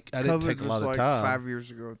I didn't take a lot of time. 5 years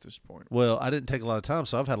ago at this point. Well, I didn't take a lot of time,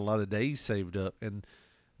 so I've had a lot of days saved up, and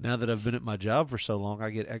now that I've been at my job for so long, I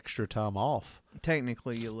get extra time off.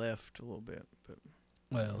 Technically, you left a little bit, but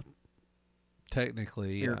Well,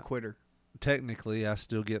 technically, you're a quitter. Technically, I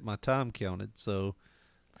still get my time counted, so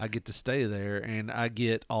I get to stay there, and I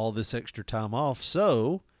get all this extra time off.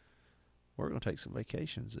 So we're gonna take some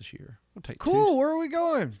vacations this year. We'll take Cool. Where are we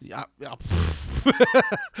going?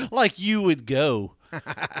 like you would go.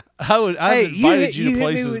 I've invited you to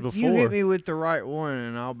places before. You hit me with the right one,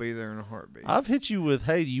 and I'll be there in a heartbeat. I've hit you with,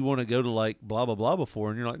 hey, do you want to go to like blah blah blah before,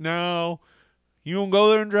 and you're like, no. You want to go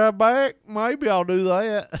there and drive back? Maybe I'll do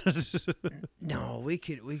that. No, we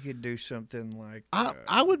could do something like.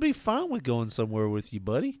 I would be fine with going somewhere with you,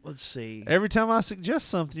 buddy. Let's see. Every time I suggest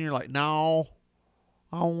something, you're like, no,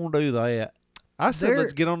 I don't want to do that. I said,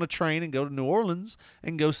 let's get on a train and go to New Orleans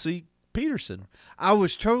and go see Peterson. I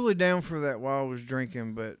was totally down for that while I was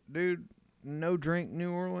drinking, but dude, no drink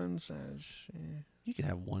New Orleans. You can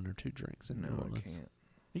have 1 or 2 drinks in New Orleans. I can't.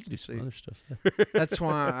 You can do some other stuff there. That's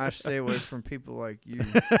why I stay away from people like you.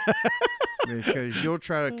 Because you'll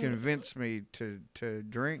try to convince me to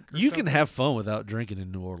drink. You can have fun without drinking in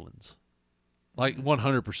New Orleans. Like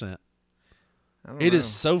 100%. It is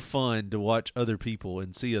so fun to watch other people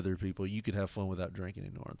and see other people. You could have fun without drinking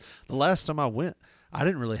in New Orleans. The last time I went, I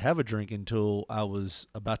didn't really have a drink until I was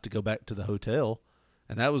about to go back to the hotel.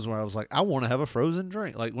 And that was where I was like, I want to have a frozen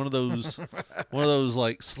drink, like one of those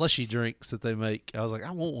like slushy drinks that they make. I was like,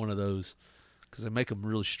 I want one of those because they make them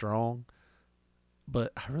really strong.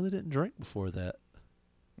 But I really didn't drink before that.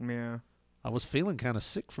 Yeah, I was feeling kind of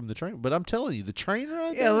sick from the train. But I'm telling you, the train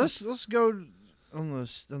ride. Yeah, let's go on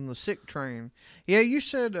the sick train. Yeah, you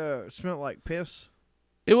said it smelled like piss.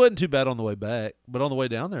 It wasn't too bad on the way back, but on the way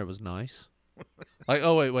down there it was nice. Like,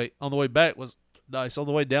 oh wait, on the way back was nice. On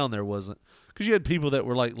the way down there wasn't. Because you had people that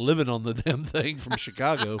were like living on the damn thing from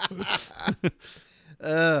Chicago.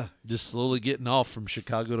 Just slowly getting off from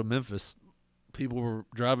Chicago to Memphis. People were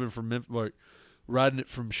driving from Memphis, like, riding it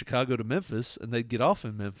from Chicago to Memphis, and they'd get off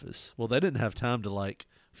in Memphis. Well, they didn't have time to like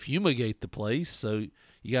fumigate the place, so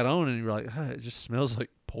you got on and you were like, it just smells like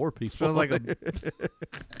poor people. Smells like a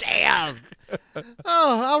damn.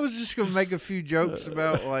 Oh, I was just gonna make a few jokes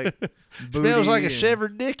about like smells like a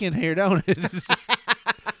severed dick in here, don't it?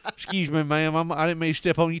 Excuse me, ma'am. I didn't mean to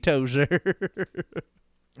step on your toes there.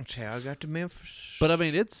 That's how I got to Memphis. But I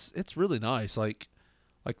mean, it's really nice, like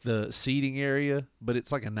the seating area. But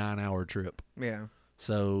it's like a 9-hour trip. Yeah.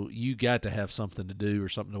 So you got to have something to do or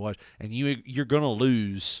something to watch, and you're gonna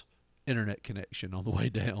lose internet connection on the way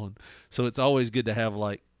down. So it's always good to have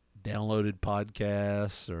like downloaded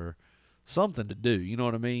podcasts or something to do. You know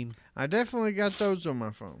what I mean? I definitely got those on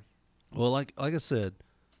my phone. Well, like I said.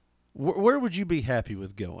 Where would you be happy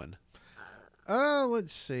with going?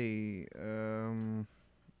 Let's see.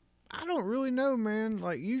 I don't really know, man.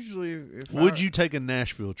 Like usually, if would you take a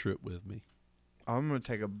Nashville trip with me? I'm gonna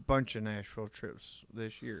take a bunch of Nashville trips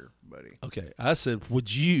this year, buddy. Okay, I said,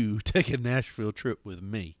 would you take a Nashville trip with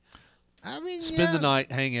me? I mean, spend the night,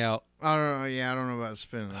 hang out. I don't know. Yeah, I don't know about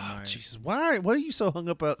spending the night. Jesus, why are you so hung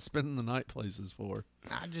up about spending the night places for?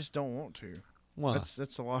 I just don't want to. Why?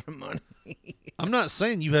 That's a lot of money. I'm not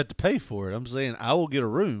saying you have to pay for it. I'm saying I will get a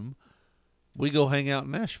room. We go hang out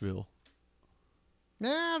in Nashville.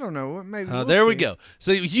 Nah, I don't know. Maybe we'll there we see. go.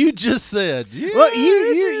 See, you just said. Yeah, well,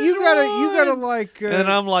 you gotta like. And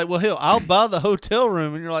I'm like, well, hell, I'll buy the hotel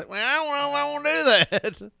room, and you're like, well, I won't do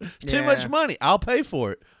that. It's too much money. I'll pay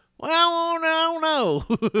for it. Well, I don't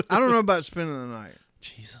know. I don't know about spending the night.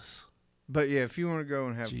 Jesus. But yeah, if you want to go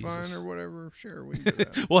and have fun or whatever, sure, we can do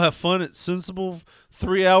that. We'll have fun at sensible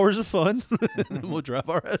 3 hours of fun. And we'll drive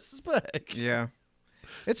our asses back. Yeah.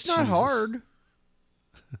 It's not hard.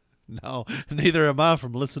 No, neither am I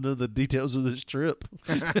from listening to the details of this trip.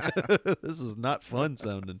 This is not fun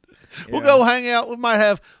sounding. Yeah. We'll go hang out. We might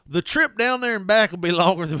have the trip down there and back will be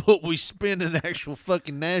longer than what we spend in actual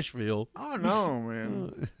fucking Nashville. Oh no,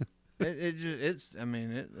 man.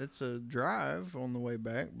 It's a drive on the way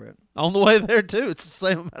back, but on the way there too, it's the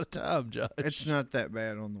same amount of time, Josh. It's not that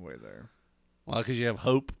bad on the way there. Well, because you have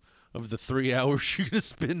hope of the 3 hours you're gonna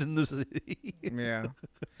spend in the city. Yeah.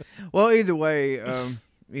 Well, either way,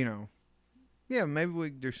 yeah, maybe we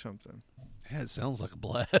can do something. Yeah, it sounds like a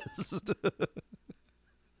blast.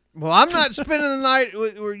 Well, I'm not spending the night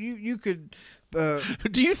where you could.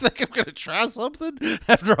 Do you think I'm going to try something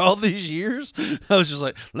after all these years? I was just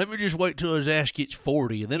like, let me just wait till his ass gets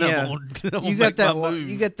 40, and then I'm going to make my move.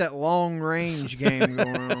 You got that long range game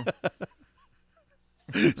going on.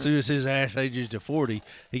 As soon as his ass ages to 40,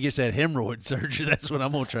 he gets that hemorrhoid surgery. That's when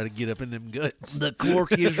I'm going to try to get up in them guts. The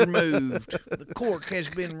cork is removed. The cork has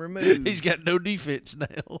been removed. He's got no defense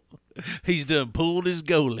now. He's done pulled his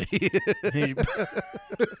goalie.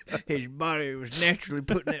 His body was naturally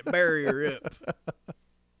putting that barrier up.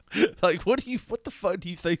 Like, what the fuck do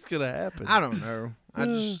you think's going to happen? I don't know. I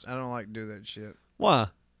don't like to do that shit. Why?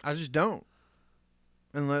 I just don't.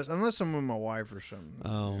 Unless I'm with my wife or something.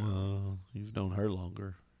 Oh, you've known her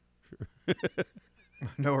longer. Sure. I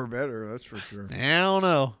know her better, that's for sure. I don't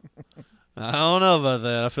know about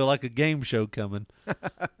that. I feel like a game show coming.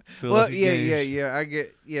 Well, yeah. I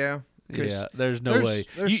get, yeah. Yeah, there's no way.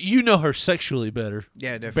 You know her sexually better.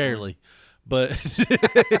 Yeah, definitely. Barely. But I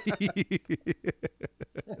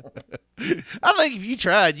think if you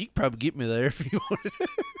tried, you could probably get me there if you wanted.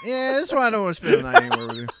 Yeah, that's why I don't want to spend the night anywhere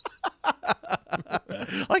with you.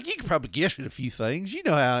 Like, you could probably guess at a few things. You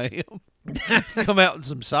know how I am. Come out in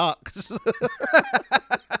some socks.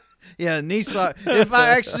 Yeah, knee sock. If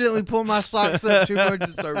I accidentally pull my socks up too much,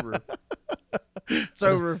 it's over. It's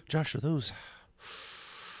over. Josh, are those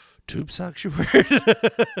tube socks you're wearing?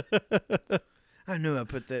 I knew I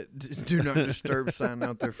put that do not disturb sign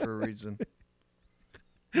out there for a reason.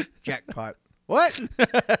 Jackpot. What?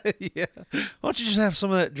 Yeah. Why don't you just have some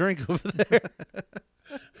of that drink over there?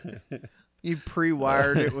 You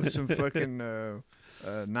pre-wired it with some fucking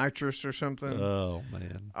nitrous or something. Oh,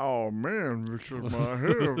 man. Oh, man. This is my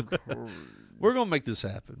head. We're going to make this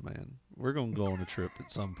happen, man. We're going to go on a trip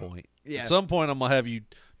at some point. Yeah. At some point, I'm going to have you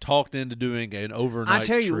talked into doing an overnight trip. I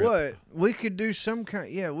tell you what, we could do some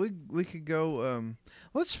kind. Yeah, we could go.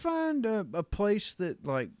 Let's find a place that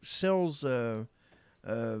like sells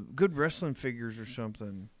good wrestling figures or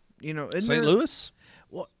something. You know, St. Louis.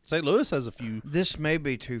 Well, St. Louis has a few. This may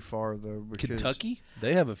be too far though. Kentucky,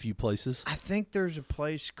 they have a few places. I think there's a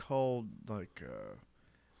place called like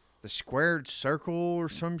the Squared Circle or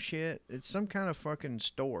some shit. It's some kind of fucking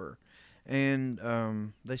store. And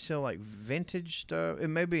they sell like vintage stuff. It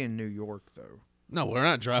may be in New York though. No, we're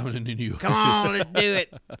not driving into New York. Come on, let's do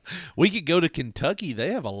it. We could go to Kentucky.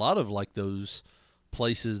 They have a lot of like those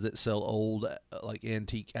places that sell old like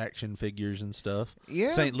antique action figures and stuff.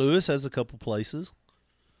 Yeah. St. Louis has a couple places.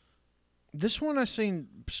 This one I seen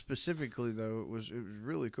specifically though, it was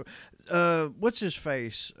really cool. What's his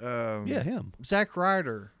face? Yeah, him. Zack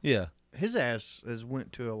Ryder. Yeah. His ass has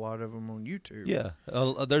went to a lot of them on YouTube. Yeah,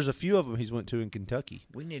 there's a few of them he's went to in Kentucky.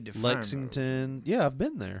 We need to find Lexington. those. Yeah, I've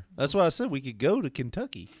been there. That's why I said we could go to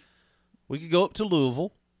Kentucky. We could go up to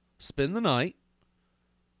Louisville, spend the night,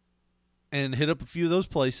 and hit up a few of those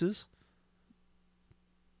places.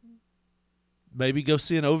 Maybe go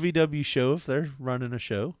see an OVW show if they're running a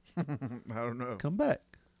show. I don't know. Come back.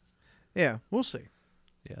 Yeah, we'll see.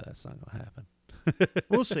 Yeah, that's not going to happen.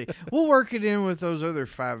 We'll see. We'll work it in with those other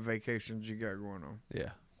 5 vacations you got going on. Yeah.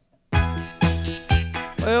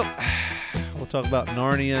 Well, we'll talk about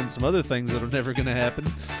Narnia and some other things that are never going to happen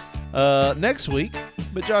next week.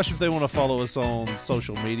 But Josh, if they want to follow us on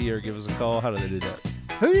social media or give us a call, how do they do that?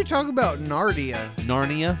 Who are you talking about? Narnia.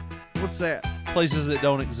 Narnia? What's that? Places that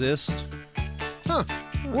don't exist. Huh.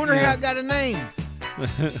 Wonder how it got a name.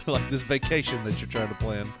 Like this vacation that you're trying to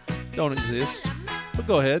plan don't exist. But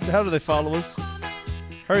go ahead. How do they follow us?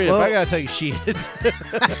 Hurry up. I got to take a shit.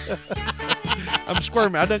 I'm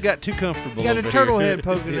squirming. I done got too comfortable. You got a over turtle here. head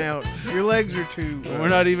poking out. Your legs are too... We're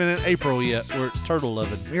not even in April yet. We're at turtle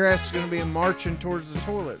loving. Your ass is going to be marching towards the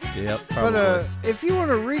toilet. Yep, probably. But if you want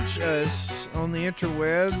to reach us on the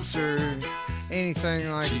interwebs or anything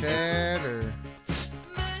like that, or...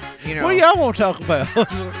 You know. What do y'all want to talk about?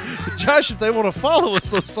 Josh, if they want to follow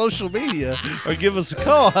us on social media or give us a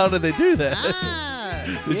call, how do they do that?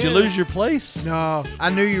 Did you lose your place? No,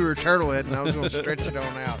 I knew you were a turtlehead, and I was going to stretch it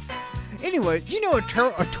on out. Anyway, you know a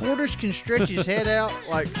tortoise can stretch his head out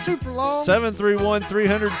like super long?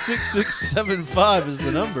 731-300-6675 is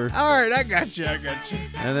the number. All right, I got you.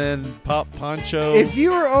 And then Pop Poncho. If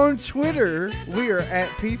you are on Twitter, we are at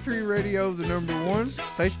P3 Radio, the number 1.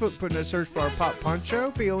 Facebook, put in a search bar Pop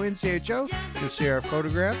Poncho, Poncho. You'll see our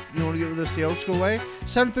photograph. You want to get with us the old school way?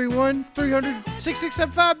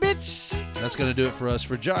 731-300-6675, bitch. That's going to do it for us.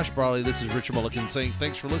 For Josh Brawley, this is Richard Mulligan saying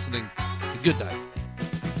thanks for listening. Good night.